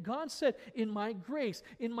 and yet God said, in my grace,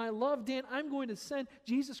 in my love, Dan, I'm going to send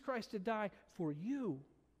Jesus Christ to die for you.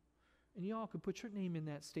 And y'all could put your name in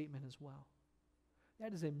that statement as well.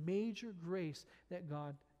 That is a major grace that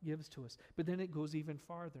God gives to us. But then it goes even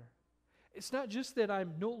farther. It's not just that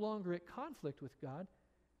I'm no longer at conflict with God.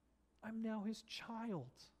 I'm now his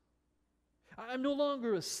child. I'm no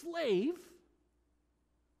longer a slave.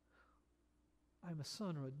 I'm a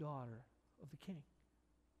son or a daughter of the King.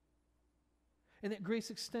 And that grace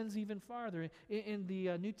extends even farther. In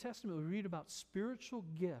the New Testament, we read about spiritual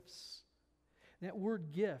gifts. That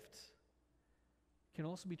word gift can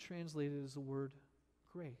also be translated as the word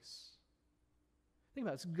grace. Think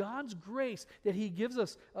about it. It's God's grace that he gives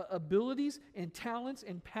us abilities and talents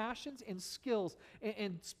and passions and skills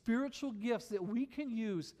and spiritual gifts that we can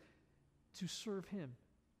use to serve him,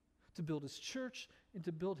 to build his church, and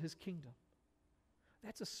to build his kingdom.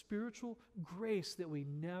 That's a spiritual grace that we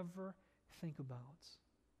never think about.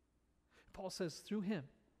 Paul says, through him,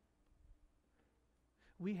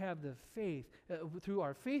 we have the faith. Through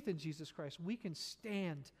our faith in Jesus Christ, we can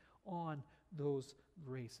stand on those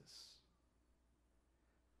graces.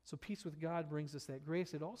 So peace with God brings us that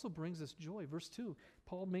grace. It also brings us joy. Verse 2,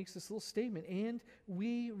 Paul makes this little statement, and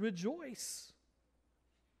we rejoice.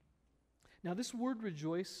 Now, this word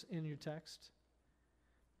rejoice in your text,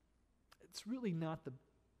 it's really not the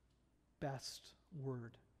best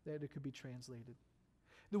word that it could be translated.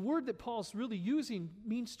 The word that Paul's really using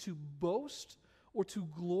means to boast or to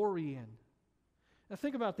glory in. Now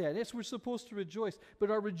think about that. Yes, we're supposed to rejoice, but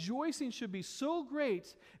our rejoicing should be so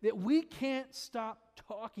great that we can't stop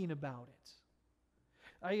talking about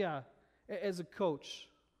it. As a coach,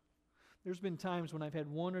 there's been times when I've had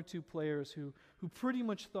one or two players who pretty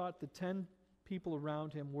much thought the 10 people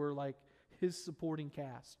around him were like his supporting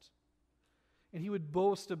cast. And he would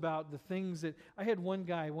boast about the things that, I had one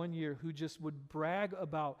guy one year who just would brag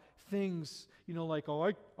about things, like,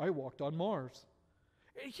 oh, I walked on Mars.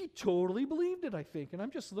 And he totally believed it, I think. And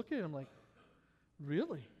I'm just looking at him like,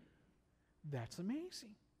 really? That's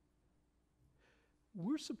amazing.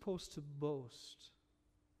 We're supposed to boast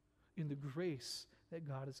in the grace that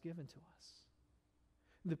God has given to us.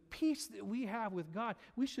 The peace that we have with God,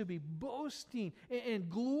 we should be boasting and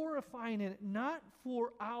glorifying it, not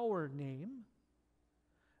for our name,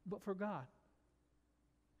 but for God.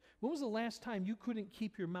 When was the last time you couldn't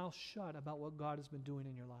keep your mouth shut about what God has been doing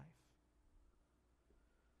in your life?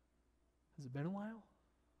 Has it been a while?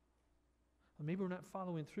 Or maybe we're not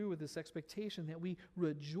following through with this expectation that we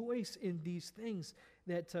rejoice in these things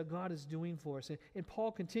that God is doing for us. And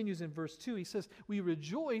Paul continues in verse 2. He says, we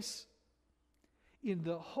rejoice in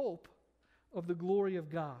the hope of the glory of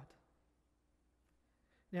God.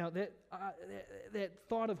 Now, that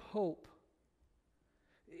thought of hope,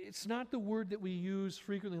 it's not the word that we use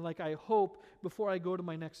frequently, like I hope before I go to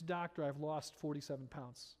my next doctor I've lost 47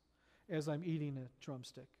 pounds as I'm eating a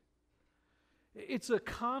drumstick. It's a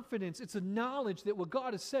confidence, it's a knowledge that what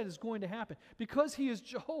God has said is going to happen. Because He is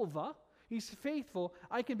Jehovah, He's faithful,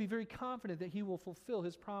 I can be very confident that He will fulfill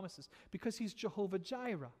His promises. Because He's Jehovah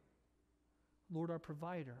Jireh, Lord our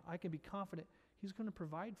provider, I can be confident He's going to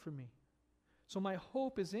provide for me. So my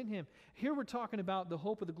hope is in Him. Here we're talking about the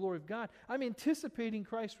hope of the glory of God. I'm anticipating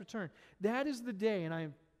Christ's return. That is the day, and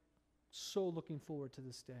I'm so looking forward to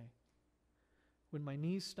this day. When my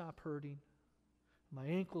knees stop hurting, my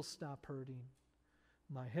ankles stop hurting,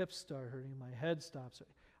 my hips start hurting, my head stops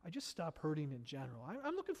hurting. I just stop hurting in general.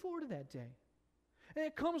 I'm looking forward to that day. And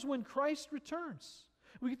it comes when Christ returns.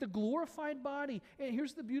 We get the glorified body. And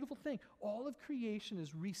here's the beautiful thing. All of creation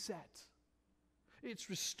is reset.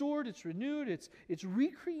 It's restored, it's renewed, it's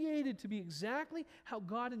recreated to be exactly how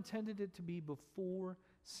God intended it to be before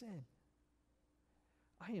sin.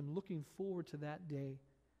 I am looking forward to that day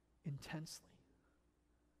intensely.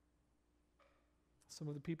 Some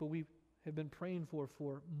of the people we have been praying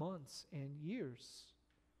for months and years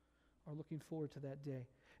are looking forward to that day.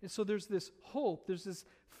 And so there's this hope, there's this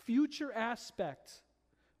future aspect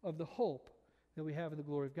of the hope that we have in the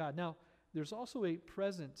glory of God. Now, there's also a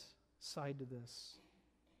present side to this.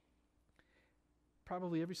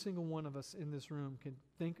 Probably every single one of us in this room can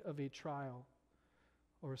think of a trial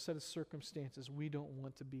or a set of circumstances we don't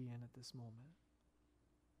want to be in at this moment.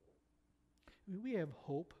 We have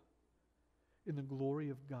hope in the glory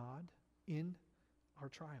of God in our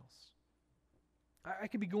trials. I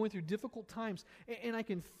can be going through difficult times, and I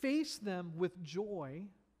can face them with joy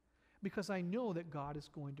because I know that God is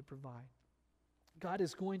going to provide. God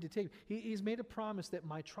is going to take. He's made a promise that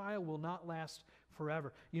my trial will not last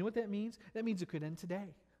forever. You know what that means? That means it could end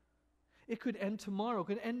today. It could end tomorrow. It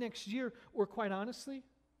could end next year. Or quite honestly,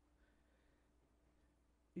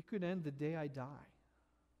 it could end the day I die.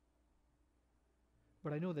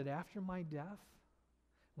 But I know that after my death,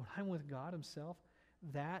 when I'm with God Himself,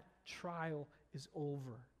 that trial is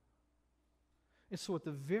over. And so at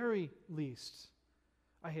the very least,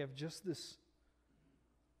 I have just this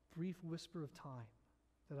brief whisper of time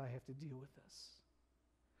that I have to deal with this.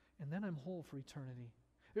 And then I'm whole for eternity.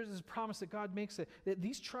 There's this promise that God makes that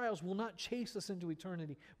these trials will not chase us into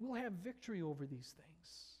eternity. We'll have victory over these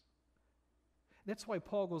things. That's why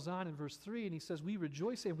Paul goes on in verse 3 and he says, we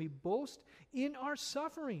rejoice and we boast in our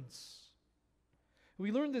sufferings.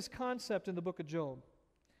 We learned this concept in the book of Job.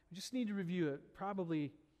 We just need to review it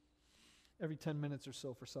probably every 10 minutes or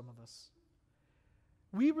so for some of us.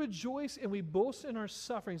 We rejoice and we boast in our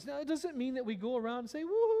sufferings. Now, it doesn't mean that we go around and say,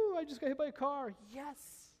 woohoo, I just got hit by a car. Yes.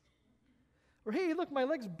 Or, hey, look, my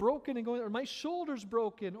leg's broken and going, or my shoulder's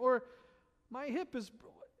broken, or my hip is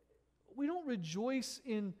broken. We don't rejoice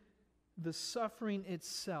in the suffering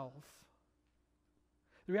itself.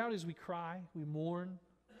 The reality is we cry, we mourn,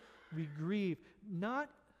 we grieve, not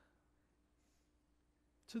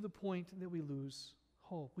to the point that we lose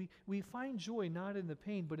hope. We find joy not in the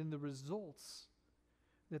pain, but in the results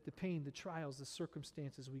that the pain, the trials, the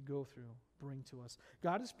circumstances we go through bring to us.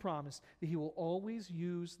 God has promised that He will always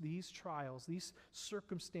use these trials, these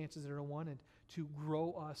circumstances that are wanted to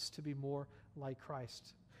grow us to be more like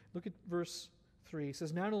Christ. Look at verse 3. It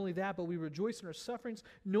says, not only that, but we rejoice in our sufferings,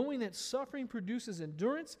 knowing that suffering produces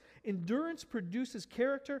endurance, endurance produces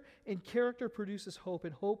character, and character produces hope,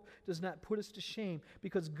 and hope does not put us to shame,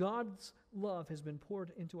 because God's love has been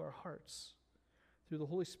poured into our hearts through the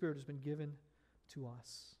Holy Spirit has been given to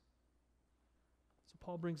us. So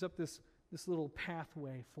Paul brings up this little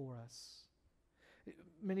pathway for us.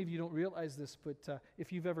 Many of you don't realize this, but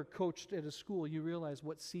if you've ever coached at a school, you realize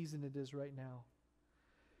what season it is right now.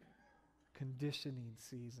 Conditioning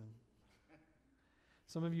season.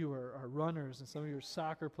 Some of you are runners, and some of you are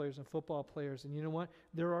soccer players and football players, and you know what?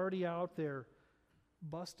 They're already out there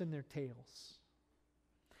busting their tails.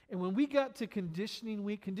 And when we got to conditioning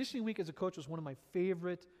week as a coach was one of my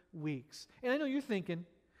favorite weeks. And I know you're thinking,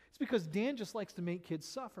 it's because Dan just likes to make kids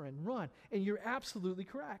suffer and run. And you're absolutely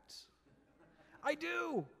correct. I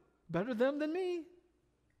do. Better them than me.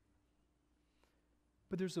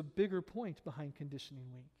 But there's a bigger point behind conditioning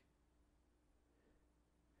week.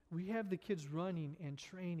 We have the kids running and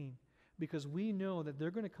training because we know that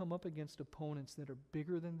they're going to come up against opponents that are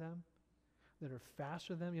bigger than them, that are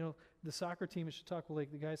faster than them. You know, the soccer team at Chautauqua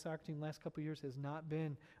Lake, the guys' soccer team, last couple of years has not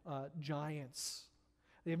been giants.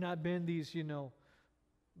 They have not been these,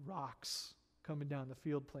 rocks coming down the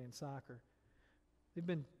field playing soccer. They've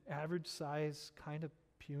been average size, kind of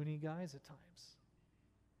puny guys at times.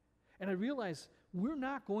 And I realize we're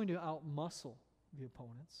not going to outmuscle the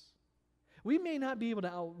opponents. We may not be able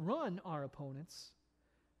to outrun our opponents,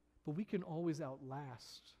 but we can always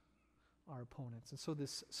outlast our opponents. And so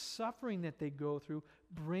this suffering that they go through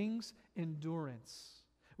brings endurance.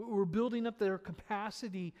 We're building up their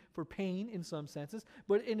capacity for pain in some senses,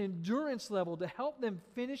 but an endurance level to help them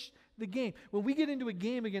finish the game. When we get into a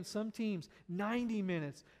game against some teams, 90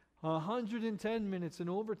 minutes, 110 minutes in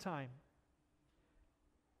overtime,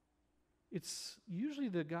 it's usually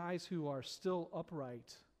the guys who are still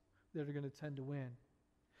upright that are going to tend to win.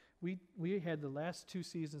 We had the last 2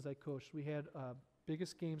 seasons I coached, we had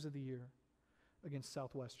biggest games of the year against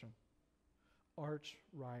Southwestern, arch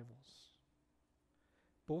rivals.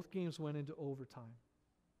 Both games went into overtime.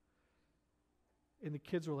 And the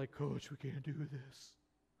kids were like, Coach, we can't do this.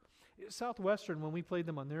 Southwestern, when we played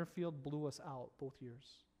them on their field, blew us out both years.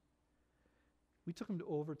 We took them to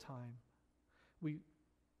overtime. I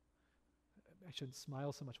shouldn't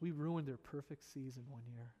smile so much. We ruined their perfect season one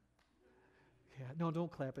year. Yeah, no,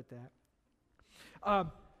 don't clap at that.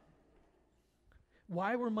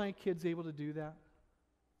 Why were my kids able to do that?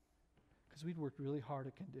 Because we'd worked really hard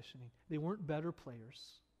at conditioning. They weren't better players.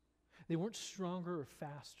 They weren't stronger or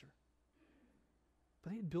faster.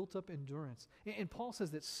 But they had built up endurance. And Paul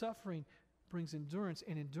says that suffering brings endurance,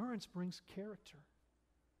 and endurance brings character.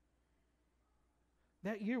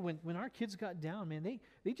 That year, when our kids got down, man,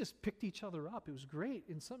 they just picked each other up. It was great.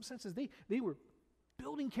 In some senses, they were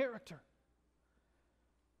building character.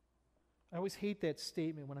 I always hate that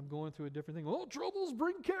statement when I'm going through a different thing. Oh, troubles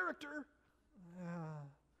bring character.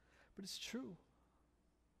 But it's true.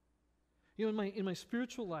 In my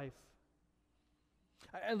spiritual life,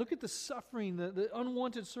 I look at the suffering, the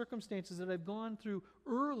unwanted circumstances that I've gone through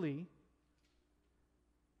early,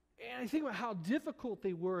 and I think about how difficult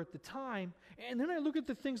they were at the time, and then I look at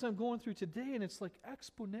the things I'm going through today, and it's like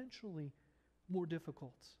exponentially more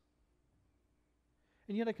difficult.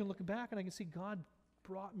 And yet I can look back and I can see God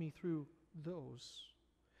brought me through those.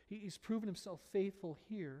 He's proven himself faithful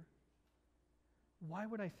here. Why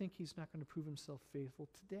would I think he's not going to prove himself faithful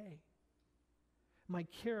today? My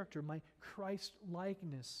character, my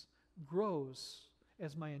Christ-likeness grows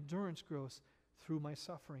as my endurance grows through my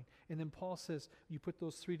suffering. And then Paul says, you put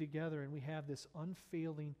those 3 together and we have this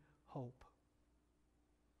unfailing hope.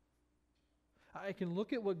 I can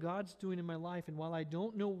look at what God's doing in my life, and while I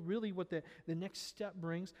don't know really what the next step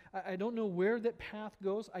brings, I don't know where that path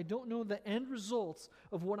goes, I don't know the end results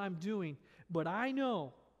of what I'm doing, but I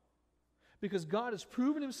know, because God has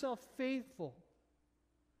proven himself faithful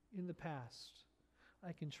in the past,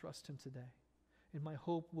 I can trust him today. And my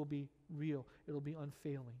hope will be real. It'll be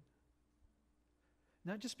unfailing.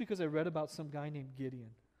 Not just because I read about some guy named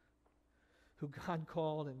Gideon, who God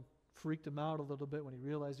called and freaked him out a little bit when he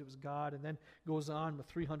realized it was God, and then goes on with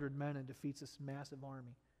 300 men and defeats this massive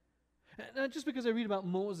army. And not just because I read about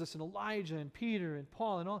Moses and Elijah and Peter and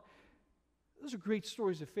Paul and all. Those are great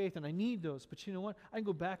stories of faith, and I need those. But you know what? I can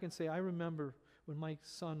go back and say, I remember when my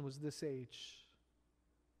son was this age,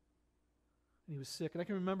 and he was sick. And I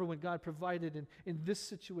can remember when God provided in this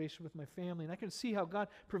situation with my family. And I can see how God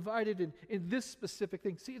provided in this specific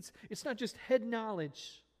thing. See, it's not just head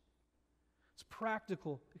knowledge. It's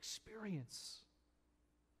practical experience.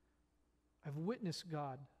 I've witnessed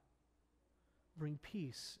God bring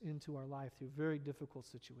peace into our life through very difficult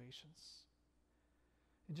situations.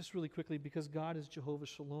 And just really quickly, because God is Jehovah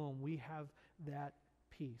Shalom, we have that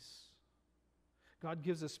peace. God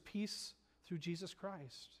gives us peace through Jesus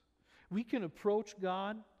Christ. We can approach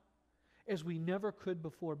God as we never could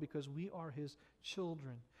before because we are his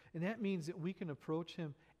children. And that means that we can approach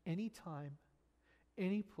him anytime,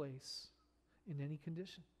 any place, in any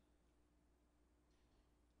condition.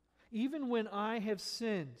 Even when I have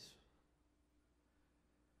sinned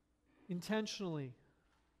intentionally,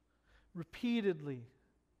 repeatedly,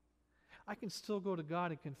 I can still go to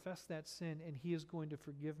God and confess that sin, and he is going to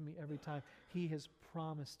forgive me every time. He has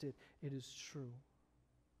promised it. It is true.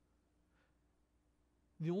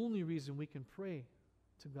 The only reason we can pray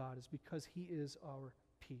to God is because he is our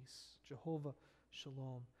peace, Jehovah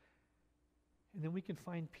Shalom. And then we can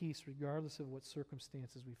find peace regardless of what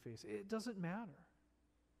circumstances we face. It doesn't matter.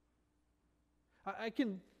 I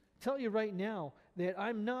can tell you right now that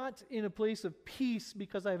I'm not in a place of peace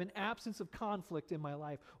because I have an absence of conflict in my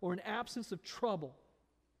life or an absence of trouble.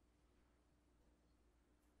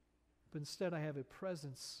 But instead, I have a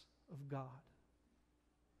presence of God.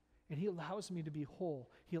 And He allows me to be whole.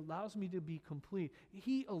 He allows me to be complete.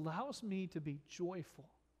 He allows me to be joyful,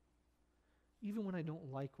 even when I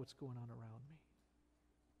don't like what's going on around me.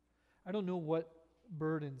 I don't know what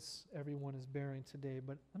burdens everyone is bearing today,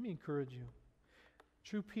 but let me encourage you.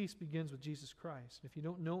 True peace begins with Jesus Christ. If you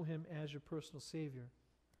don't know Him as your personal Savior,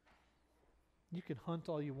 you can hunt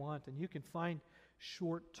all you want and you can find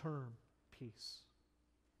short-term peace.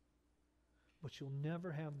 But you'll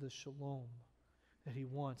never have the shalom that He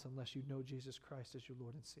wants unless you know Jesus Christ as your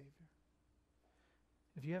Lord and Savior.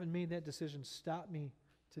 If you haven't made that decision, stop me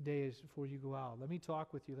today before you go out. Let me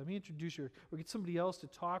talk with you. Let me introduce you or get somebody else to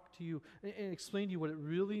talk to you and explain to you what it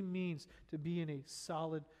really means to be in a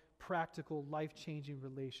solid, practical, life-changing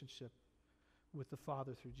relationship with the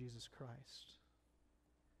Father through Jesus Christ.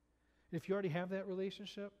 And if you already have that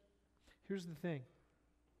relationship, here's the thing.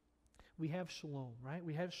 We have shalom, right?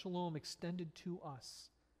 We have shalom extended to us.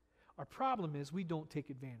 Our problem is we don't take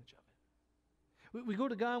advantage of it. We go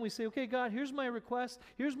to God and we say, okay, God, here's my request.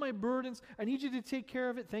 Here's my burdens. I need you to take care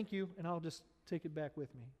of it. Thank you. And I'll just take it back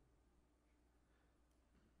with me.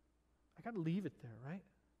 I got to leave it there, right?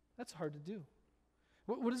 That's hard to do.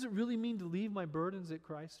 What does it really mean to leave my burdens at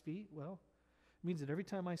Christ's feet? Well, it means that every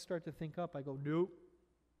time I start to think up, I go, nope.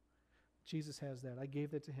 Jesus has that. I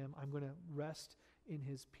gave that to Him. I'm going to rest in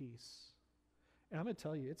His peace. And I'm going to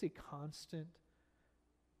tell you, it's a constant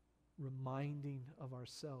reminding of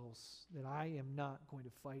ourselves that I am not going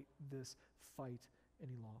to fight this fight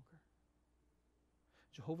any longer.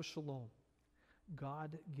 Jehovah Shalom.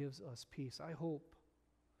 God gives us peace. I hope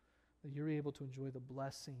that you're able to enjoy the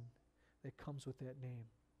blessing that comes with that name.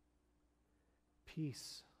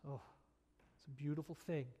 Peace. Oh, it's a beautiful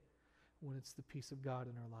thing when it's the peace of God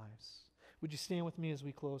in our lives. Would you stand with me as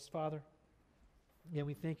we close? Father, again,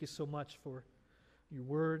 we thank you so much for your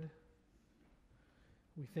word.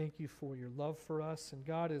 We thank you for your love for us. And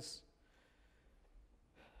God, as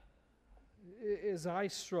I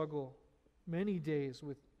struggle many days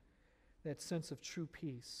with that sense of true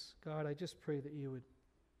peace, God, I just pray that you would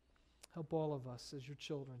help all of us as your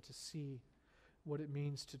children to see what it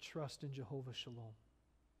means to trust in Jehovah Shalom.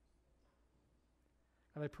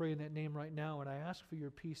 And I pray in that name right now, and I ask for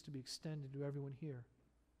your peace to be extended to everyone here.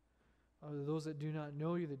 Those that do not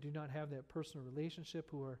know you, that do not have that personal relationship,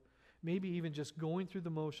 who are maybe even just going through the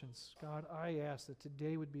motions. God, I ask that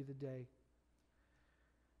today would be the day.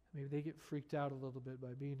 Maybe they get freaked out a little bit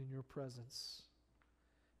by being in your presence,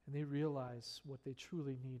 and they realize what they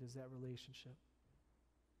truly need is that relationship.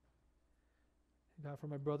 And God, for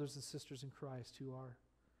my brothers and sisters in Christ who are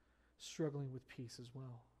struggling with peace as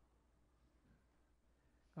well,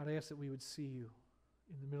 God, I ask that we would see you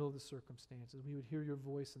in the middle of the circumstances. We would hear your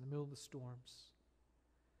voice in the middle of the storms.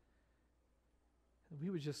 And we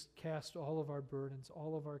would just cast all of our burdens,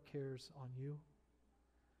 all of our cares on you.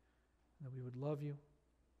 And that we would love you.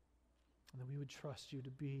 And that we would trust you to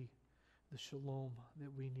be the shalom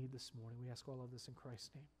that we need this morning. We ask all of this in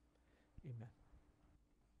Christ's name. Amen.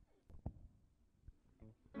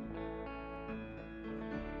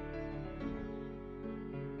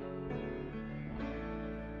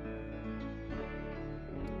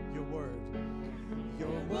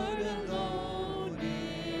 Your word alone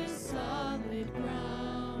is solid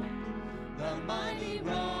ground, the mighty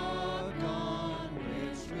rock on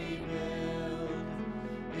which we build.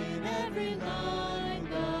 In every line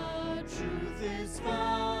the truth is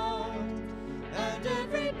found, and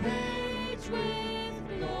every page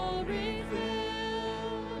with glory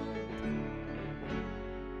filled.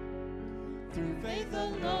 Through faith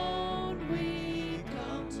alone we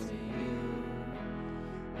come to you.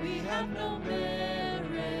 We have no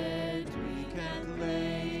merit we can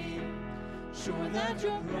claim, sure that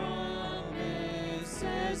your promises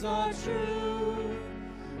are true.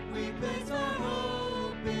 We place our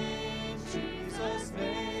hope in Jesus'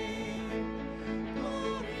 name.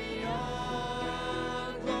 Gloria,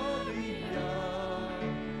 Gloria,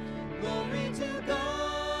 glory to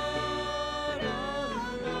God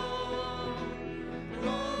alone.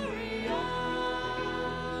 Gloria,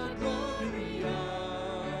 Gloria,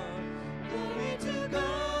 glory to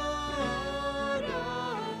God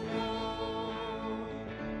alone.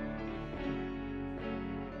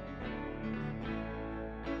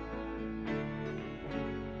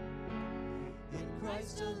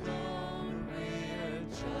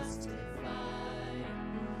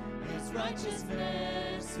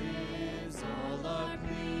 righteousness is all our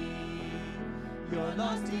plea. Your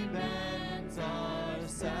lost demands are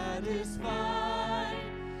satisfied.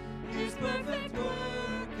 His perfect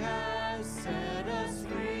work has set us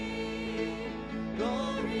free.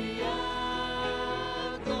 Gloria,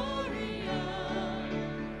 Gloria,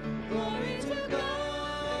 glory to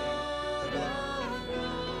God alone.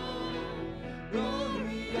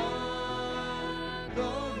 Gloria,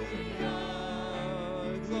 Gloria,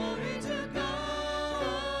 glory to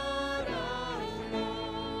God alone.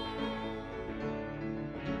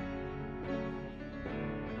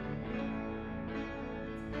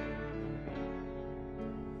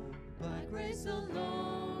 By grace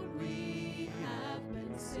alone we have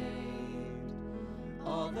been saved.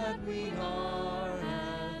 All that we are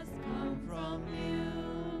has come from you.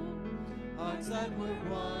 Hearts that were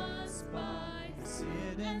once by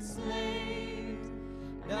sin enslaved,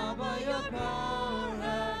 now by your power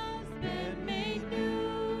have been made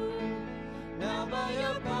new. Now by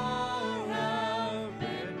your power have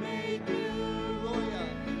been made new. Gloria,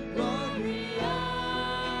 Gloria,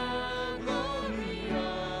 Gloria,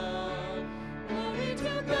 glory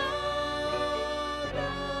to God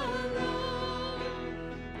alone.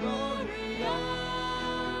 Gloria,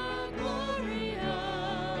 Gloria,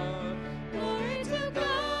 glory to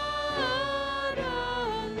God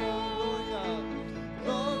alone.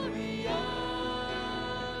 Gloria,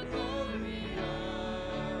 Gloria,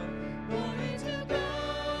 glory to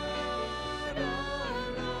God alone.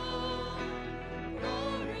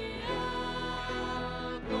 Gloria,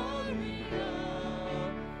 Gloria,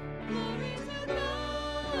 glory to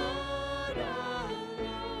God alone.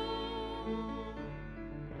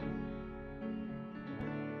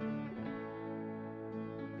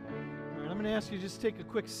 All right, I'm going to ask you to just take a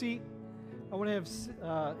quick seat. I want to have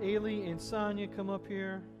Ailey and Sonia come up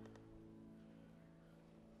here.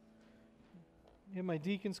 Have my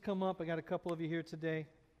deacons come up. I got a couple of you here today.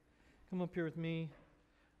 Come up here with me.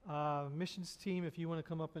 Missions team, if you want to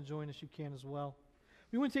come up and join us, you can as well.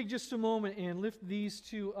 We want to take just a moment and lift these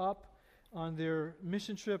two up on their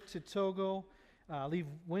mission trip to Togo. Leave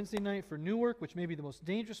Wednesday night for Newark, which may be the most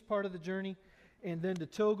dangerous part of the journey, and then to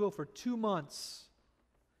Togo for 2 months.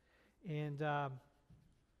 And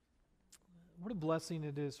what a blessing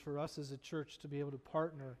it is for us as a church to be able to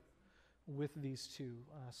partner with these two.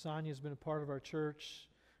 Sonia's been a part of our church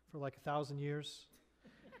for like 1,000 years.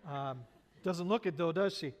 Doesn't look it though,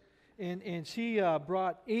 does she? And she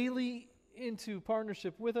brought Ailey into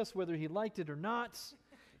partnership with us, whether he liked it or not.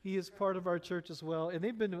 He is part of our church as well, and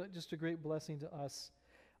they've been just a great blessing to us.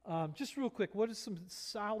 Just real quick, what are some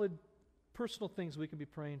solid personal things we can be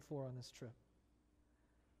praying for on this trip?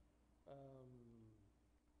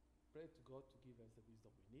 Pray to God to give us the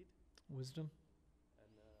wisdom we need, Wisdom.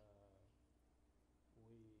 and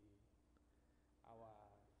our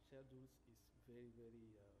schedules is very,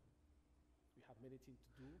 very. We have many things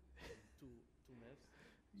to do, and two months.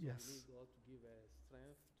 So Yes. we need God to give us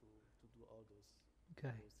strength to do all those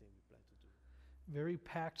Okay. things we plan to do. Very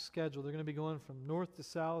packed schedule. They're going to be going from north to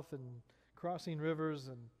south and crossing rivers,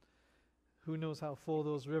 and who knows how full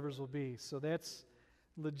those rivers will be. So that's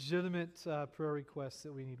legitimate prayer requests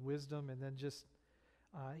that we need wisdom. And then just,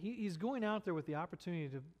 he's going out there with the opportunity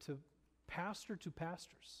to pastor to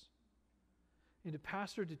pastors and to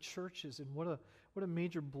pastor to churches. And what a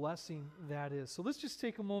major blessing that is. So let's just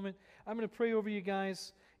take a moment. I'm going to pray over you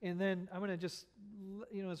guys, and then I'm going to just,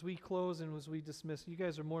 as we close and as we dismiss, you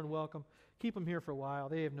guys are more than welcome. Keep them here for a while.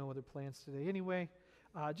 They have no other plans today anyway.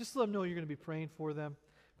 Just let them know you're going to be praying for them.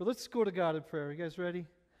 But let's go to God in prayer. You guys ready?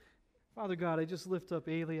 Father God, I just lift up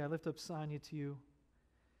Ailey. I lift up Sonia to you.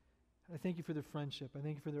 I thank you for their friendship. I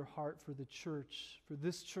thank you for their heart for the church, for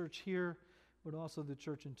this church here, but also the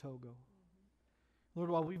church in Togo. Lord,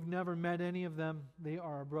 while we've never met any of them, they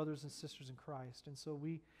are our brothers and sisters in Christ. And so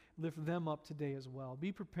we lift them up today as well.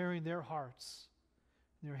 Be preparing their hearts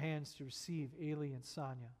and their hands to receive Ailey and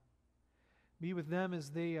Sonia. Be with them as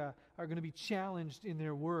they are going to be challenged in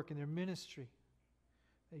their work and their ministry.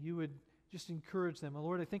 That you would just encourage them. And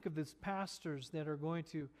Lord, I think of these pastors that are going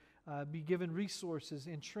to be given resources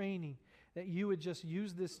and training, that you would just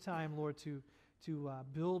use this time, Lord, to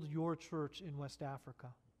build your church in West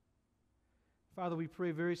Africa. Father, we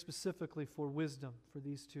pray very specifically for wisdom for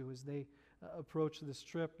these two as they approach this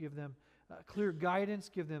trip. Give them clear guidance.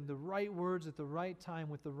 Give them the right words at the right time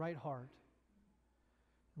with the right heart.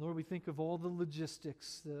 Lord, we think of all the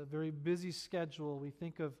logistics, the very busy schedule. We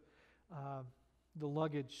think of the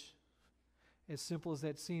luggage. As simple as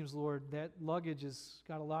that seems, Lord, that luggage has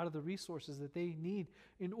got a lot of the resources that they need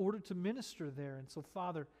in order to minister there. And so,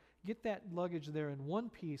 Father, get that luggage there in one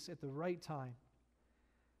piece at the right time.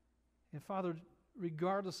 And Father,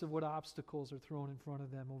 regardless of what obstacles are thrown in front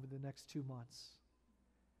of them over the next 2 months,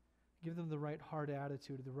 give them the right heart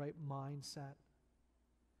attitude, the right mindset,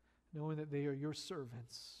 knowing that they are your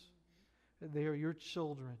servants, that they are your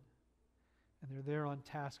children, and they're there on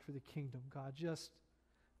task for the kingdom. God, just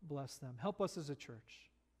bless them. Help us as a church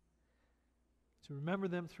to remember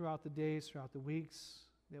them throughout the days, throughout the weeks,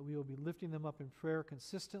 that we will be lifting them up in prayer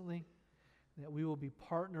consistently, that we will be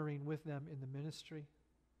partnering with them in the ministry.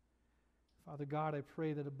 Father God, I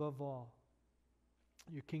pray that above all,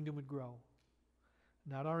 your kingdom would grow.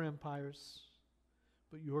 Not our empires,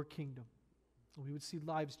 but your kingdom. We would see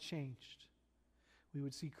lives changed. We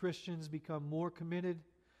would see Christians become more committed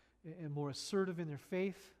and more assertive in their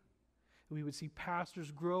faith. We would see pastors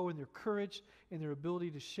grow in their courage and their ability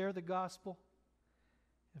to share the gospel.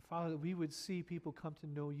 And Father, that we would see people come to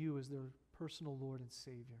know you as their personal Lord and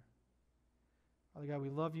Savior. Father God, we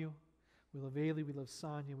love you. We love Ailey. We love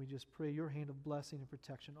Sonia. We just pray your hand of blessing and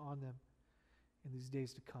protection on them in these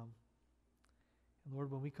days to come. And Lord,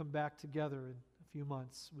 when we come back together in a few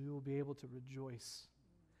months, we will be able to rejoice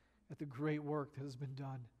at the great work that has been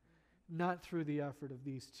done, not through the effort of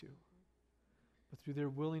these two, but through their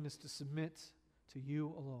willingness to submit to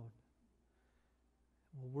you alone.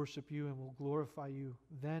 We'll worship you and we'll glorify you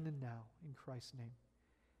then and now. In Christ's name,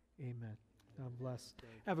 amen. God bless.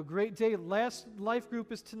 Have a great day. Last life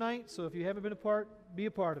group is tonight, so if you haven't been a part, be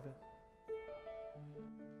a part of it.